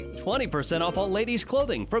 Croix. 20% off all ladies'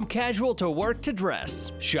 clothing, from casual to work to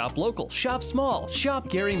dress. Shop local, shop small, shop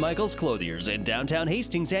Gary Michaels Clothiers in downtown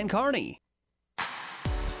Hastings and Kearney.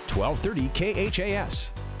 1230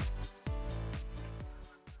 KHAS.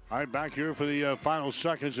 All right, back here for the final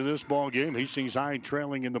seconds of this ball game. Hastings High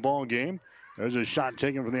trailing in the ball game. There's a shot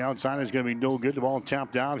taken from the outside. It's going to be no good. The ball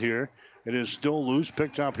tapped out here. It is still loose.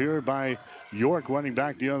 Picked up here by York, running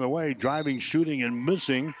back the other way. Driving, shooting, and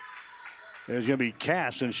missing. It's going to be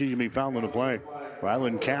Cass, and she's going to be fouled in the play.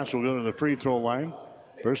 Ryland Cass will go to the free throw line.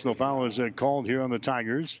 Personal foul is called here on the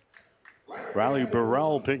Tigers. Riley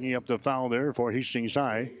Burrell picking up the foul there for Hastings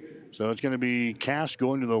High. So it's going to be Cass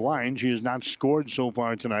going to the line. She has not scored so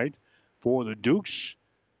far tonight for the Dukes.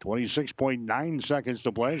 26.9 seconds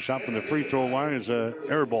to play. Shot from the free throw line is a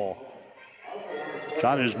air ball.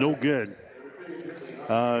 Shot is no good.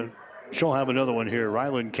 She'll have another one here.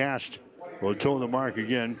 Ryland Cast will toe the mark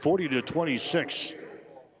again. 40-26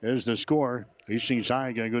 is the score. Hastings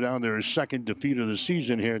High going to go down their second defeat of the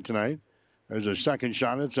season here tonight. There's a second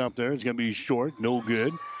shot. It's up there. It's going to be short. No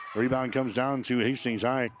good. Rebound comes down to Hastings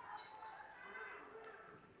High.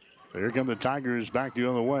 So here come the Tigers back the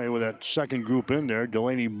other way with that second group in there.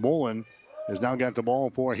 Delaney Mullen has now got the ball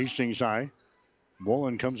for Hastings High.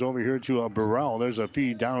 Mullen comes over here to Burrell. There's a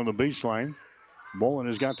feed down on the baseline. Mullen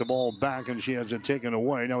has got the ball back, and she has it taken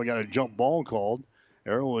away. Now we got a jump ball called.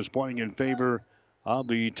 Arrow is pointing in favor of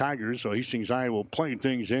the Tigers, so Hastings High will play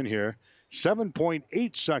things in here.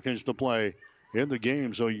 7.8 seconds to play in the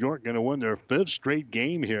game, so York going to win their fifth straight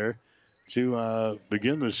game here to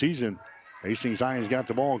begin the season. Hastings High has got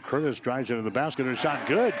the ball. Curtis drives into the basket. Her shot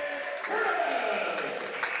good.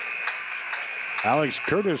 Alex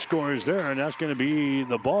Curtis scores there, and that's going to be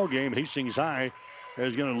the ball game. Hastings High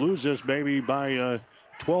is going to lose this baby by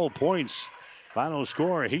 12 points. Final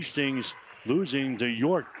score, Hastings losing to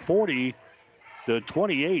York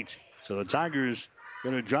 40-28. So the Tigers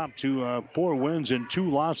going to drop to 4 wins and 2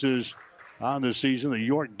 losses on the season. The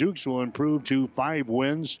York Dukes will improve to 5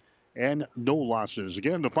 wins and no losses.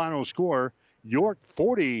 Again, the final score, York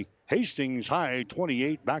 40, Hastings High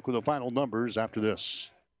 28. Back with the final numbers after this.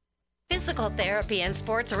 Physical Therapy and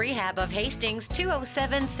Sports Rehab of Hastings,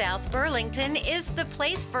 207 South Burlington, is the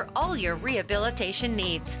place for all your rehabilitation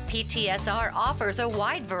needs. PTSR offers a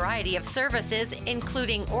wide variety of services,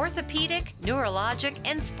 including orthopedic, neurologic,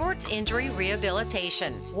 and sports injury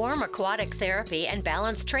rehabilitation. Warm aquatic therapy and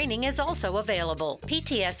balance training is also available.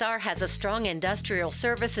 PTSR has a strong industrial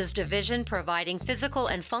services division providing physical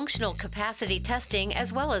and functional capacity testing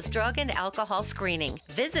as well as drug and alcohol screening.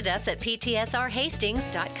 Visit us at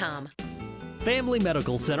ptsrhastings.com. Family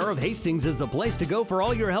Medical Center of Hastings is the place to go for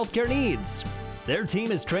all your healthcare needs. Their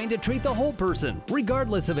team is trained to treat the whole person,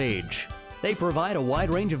 regardless of age. They provide a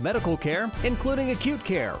wide range of medical care, including acute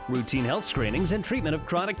care, routine health screenings, and treatment of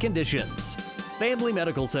chronic conditions. Family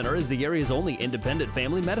Medical Center is the area's only independent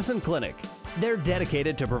family medicine clinic. They're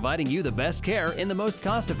dedicated to providing you the best care in the most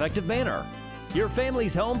cost-effective manner. Your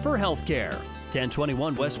family's home for healthcare.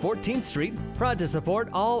 1021 West 14th Street, proud to support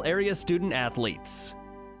all area student athletes.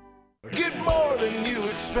 Get more than you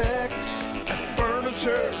expect at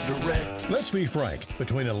Furniture Direct. Let's be frank.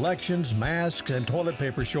 Between elections, masks, and toilet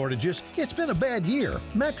paper shortages, it's been a bad year.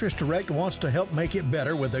 Mattress Direct wants to help make it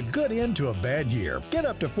better with a good end to a bad year. Get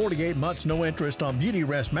up to 48 months no interest on Beauty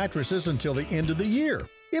Rest mattresses until the end of the year.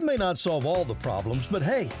 It may not solve all the problems, but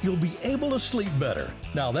hey, you'll be able to sleep better.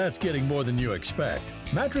 Now that's getting more than you expect.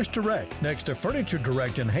 Mattress Direct, next to Furniture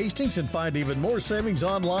Direct in Hastings, and find even more savings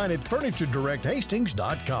online at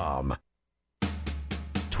FurnitureDirectHastings.com.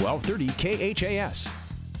 1230 KHAS.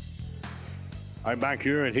 I'm back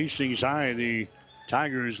here at Hastings High. The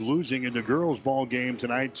Tigers losing in the girls' ball game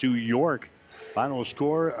tonight to York. Final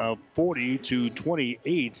score of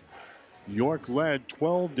 40-28. York led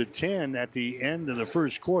 12-10 at the end of the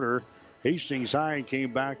first quarter. Hastings High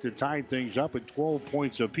came back to tie things up at 12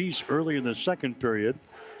 points apiece early in the second period.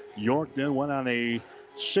 York then went on a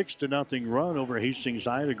 6-0 run over Hastings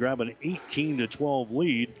High to grab an 18-12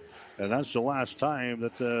 lead. And that's the last time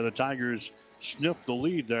that the Tigers sniffed the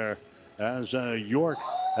lead there, as York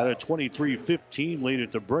had a 23-15 lead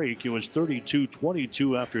at the break. It was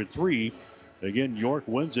 32-22 after 3. Again, York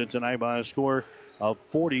wins it tonight by a score of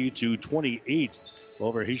 40-28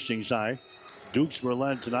 over Hastings High. Dukes were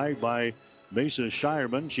led tonight by Mesa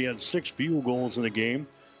Shireman. She had 6 field goals in the game.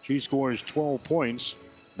 She scores 12 points.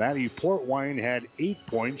 Maddie Portwine had 8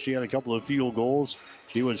 points. She had a couple of field goals.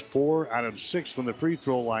 She was 4 out of 6 from the free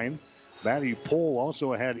throw line. Maddie Pohl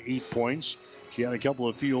also had 8 points. She had a couple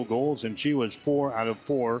of field goals, and she was 4 out of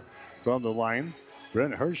 4 from the line.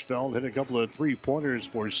 Brent Hirschfeld hit a couple of three-pointers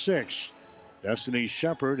for 6. Destiny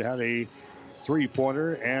Shepard had a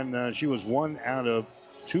three-pointer, and she was 1 out of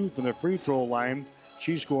 2 from the free throw line.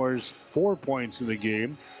 She scores 4 points in the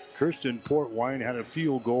game. Kirsten Portwine had a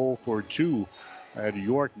field goal for 2. At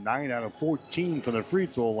York, 9 out of 14 from the free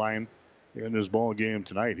throw line in this ball game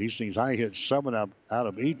tonight. Hastings High hit 7 out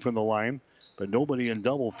of 8 from the line, but nobody in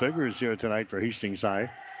double figures here tonight for Hastings High.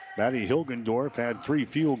 Maddie Hilgendorf had 3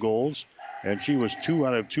 field goals, and she was 2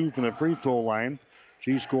 out of 2 from the free throw line.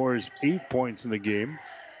 She scores 8 points in the game.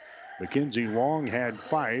 Mackenzie Long had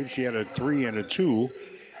 5. She had a 3 and a 2.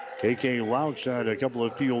 KK Louch had a couple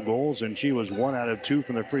of field goals, and she was 1 out of 2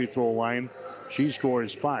 from the free throw line. She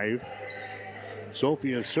scores 5.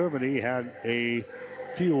 Sophia Cerveny had a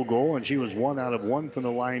field goal, and she was 1 out of 1 from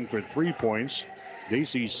the line for 3 points.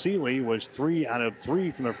 Daisy Seeley was 3 out of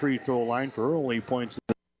 3 from the free throw line for early points.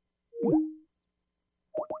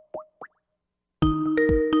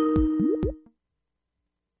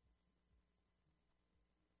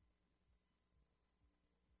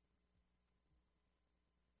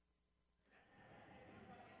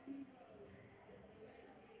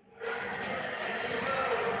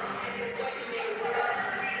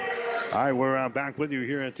 All right, we're back with you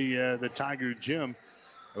here at the Tiger Gym.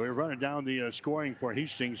 We're running down the scoring for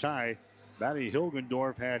Hastings High. Maddie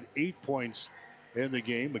Hilgendorf had 8 points in the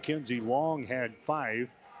game. Mackenzie Long had 5.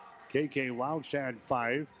 KK Louch had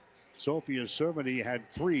 5. Sophia Cerveny had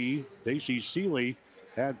 3. Daisy Seeley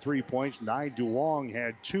had 3 points. Nai Duong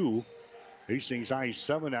had 2. Hastings High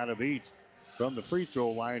 7 out of 8 from the free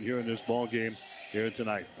throw line here in this ball game here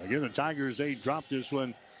tonight. Again, the Tigers, they dropped this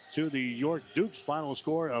one to the York Dukes. Final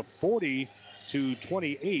score of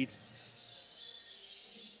 40-28.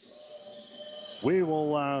 We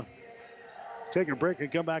will take a break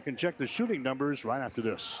and come back and check the shooting numbers right after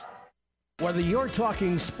this. Whether you're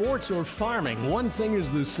talking sports or farming, one thing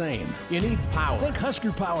is the same. You need power. Think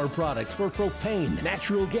Husker Power products for propane,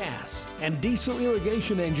 natural gas, and diesel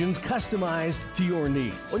irrigation engines customized to your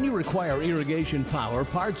needs. When you require irrigation power,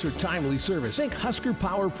 parts, or timely service, think Husker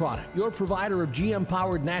Power products, your provider of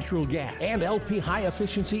GM-powered natural gas and LP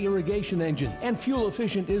high-efficiency irrigation engines and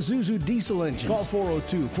fuel-efficient Isuzu diesel engines. Call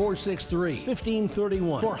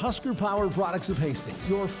 402-463-1531 for Husker Power products of Hastings,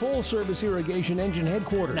 your full-service irrigation engine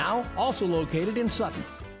headquarters. Now, also located in Sutton.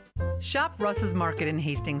 Shop Russ's Market in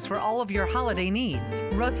Hastings for all of your holiday needs.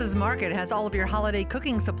 Russ's Market has all of your holiday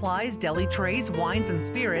cooking supplies, deli trays, wines and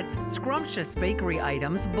spirits, scrumptious bakery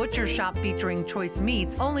items, butcher shop featuring choice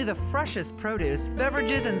meats, only the freshest produce,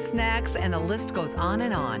 beverages and snacks, and the list goes on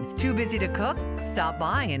and on. Too busy to cook? Stop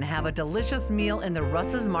by and have a delicious meal in the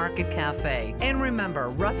Russ's Market Cafe. And remember,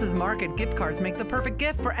 Russ's Market gift cards make the perfect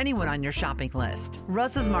gift for anyone on your shopping list.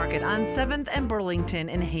 Russ's Market on 7th and Burlington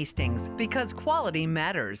in Hastings, because quality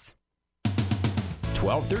matters.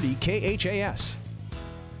 1230 KHAS.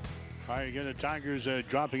 All right, again, the Tigers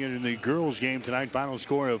dropping it in the girls' game tonight. Final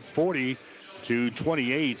score of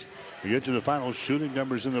 40-28. We get to the final shooting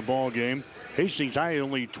numbers in the ball game. Hastings High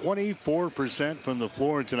only 24% from the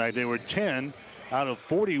floor tonight. They were 10 out of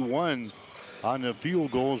 41 on the field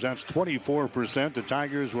goals. That's 24%. The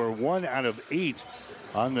Tigers were 1 out of 8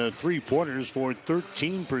 on the three-pointers for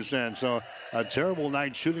 13%. So a terrible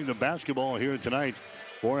night shooting the basketball here tonight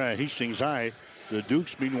for Hastings High. The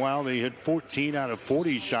Dukes, meanwhile, they hit 14 out of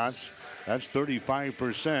 40 shots. That's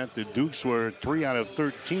 35%. The Dukes were 3 out of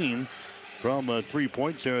 13 from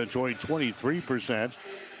three-point territory, 23%.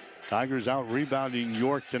 Tigers out rebounding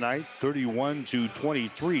York tonight,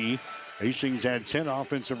 31-23. Hastings had 10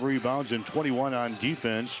 offensive rebounds and 21 on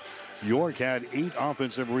defense. York had 8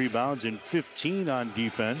 offensive rebounds and 15 on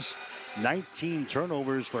defense. 19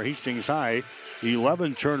 turnovers for Hastings High,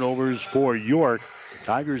 11 turnovers for York.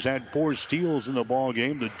 Tigers had 4 steals in the ball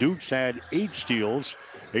game. The Dukes had 8 steals.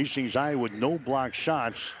 Hastings High with no block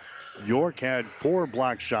shots. York had 4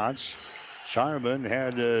 block shots. Shireman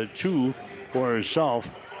had 2 for herself.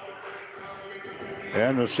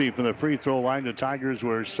 And let's see, from the free throw line, the Tigers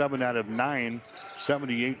were 7 out of 9,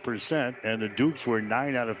 78%. And the Dukes were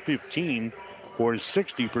 9 out of 15 for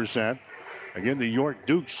 60%. Again, the York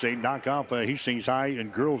Dukes, they knock off Hastings High in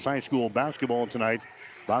girls high school basketball tonight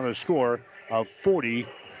by a score of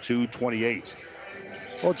 40-28.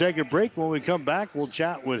 We'll take a break. When we come back, we'll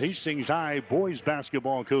chat with Hastings High boys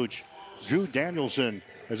basketball coach Drew Danielson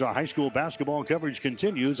as our high school basketball coverage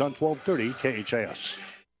continues on 1230 KHAS.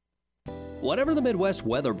 Whatever the Midwest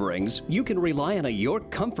weather brings, you can rely on a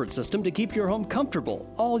York comfort system to keep your home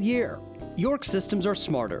comfortable all year. York systems are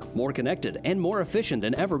smarter, more connected, and more efficient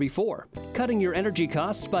than ever before, cutting your energy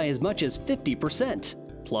costs by as much as 50%.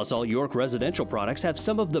 Plus, all York residential products have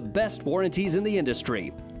some of the best warranties in the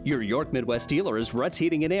industry. Your York Midwest dealer is Ruts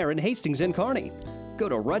Heating and Air in Hastings and Kearney. Go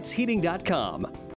to rutsheating.com.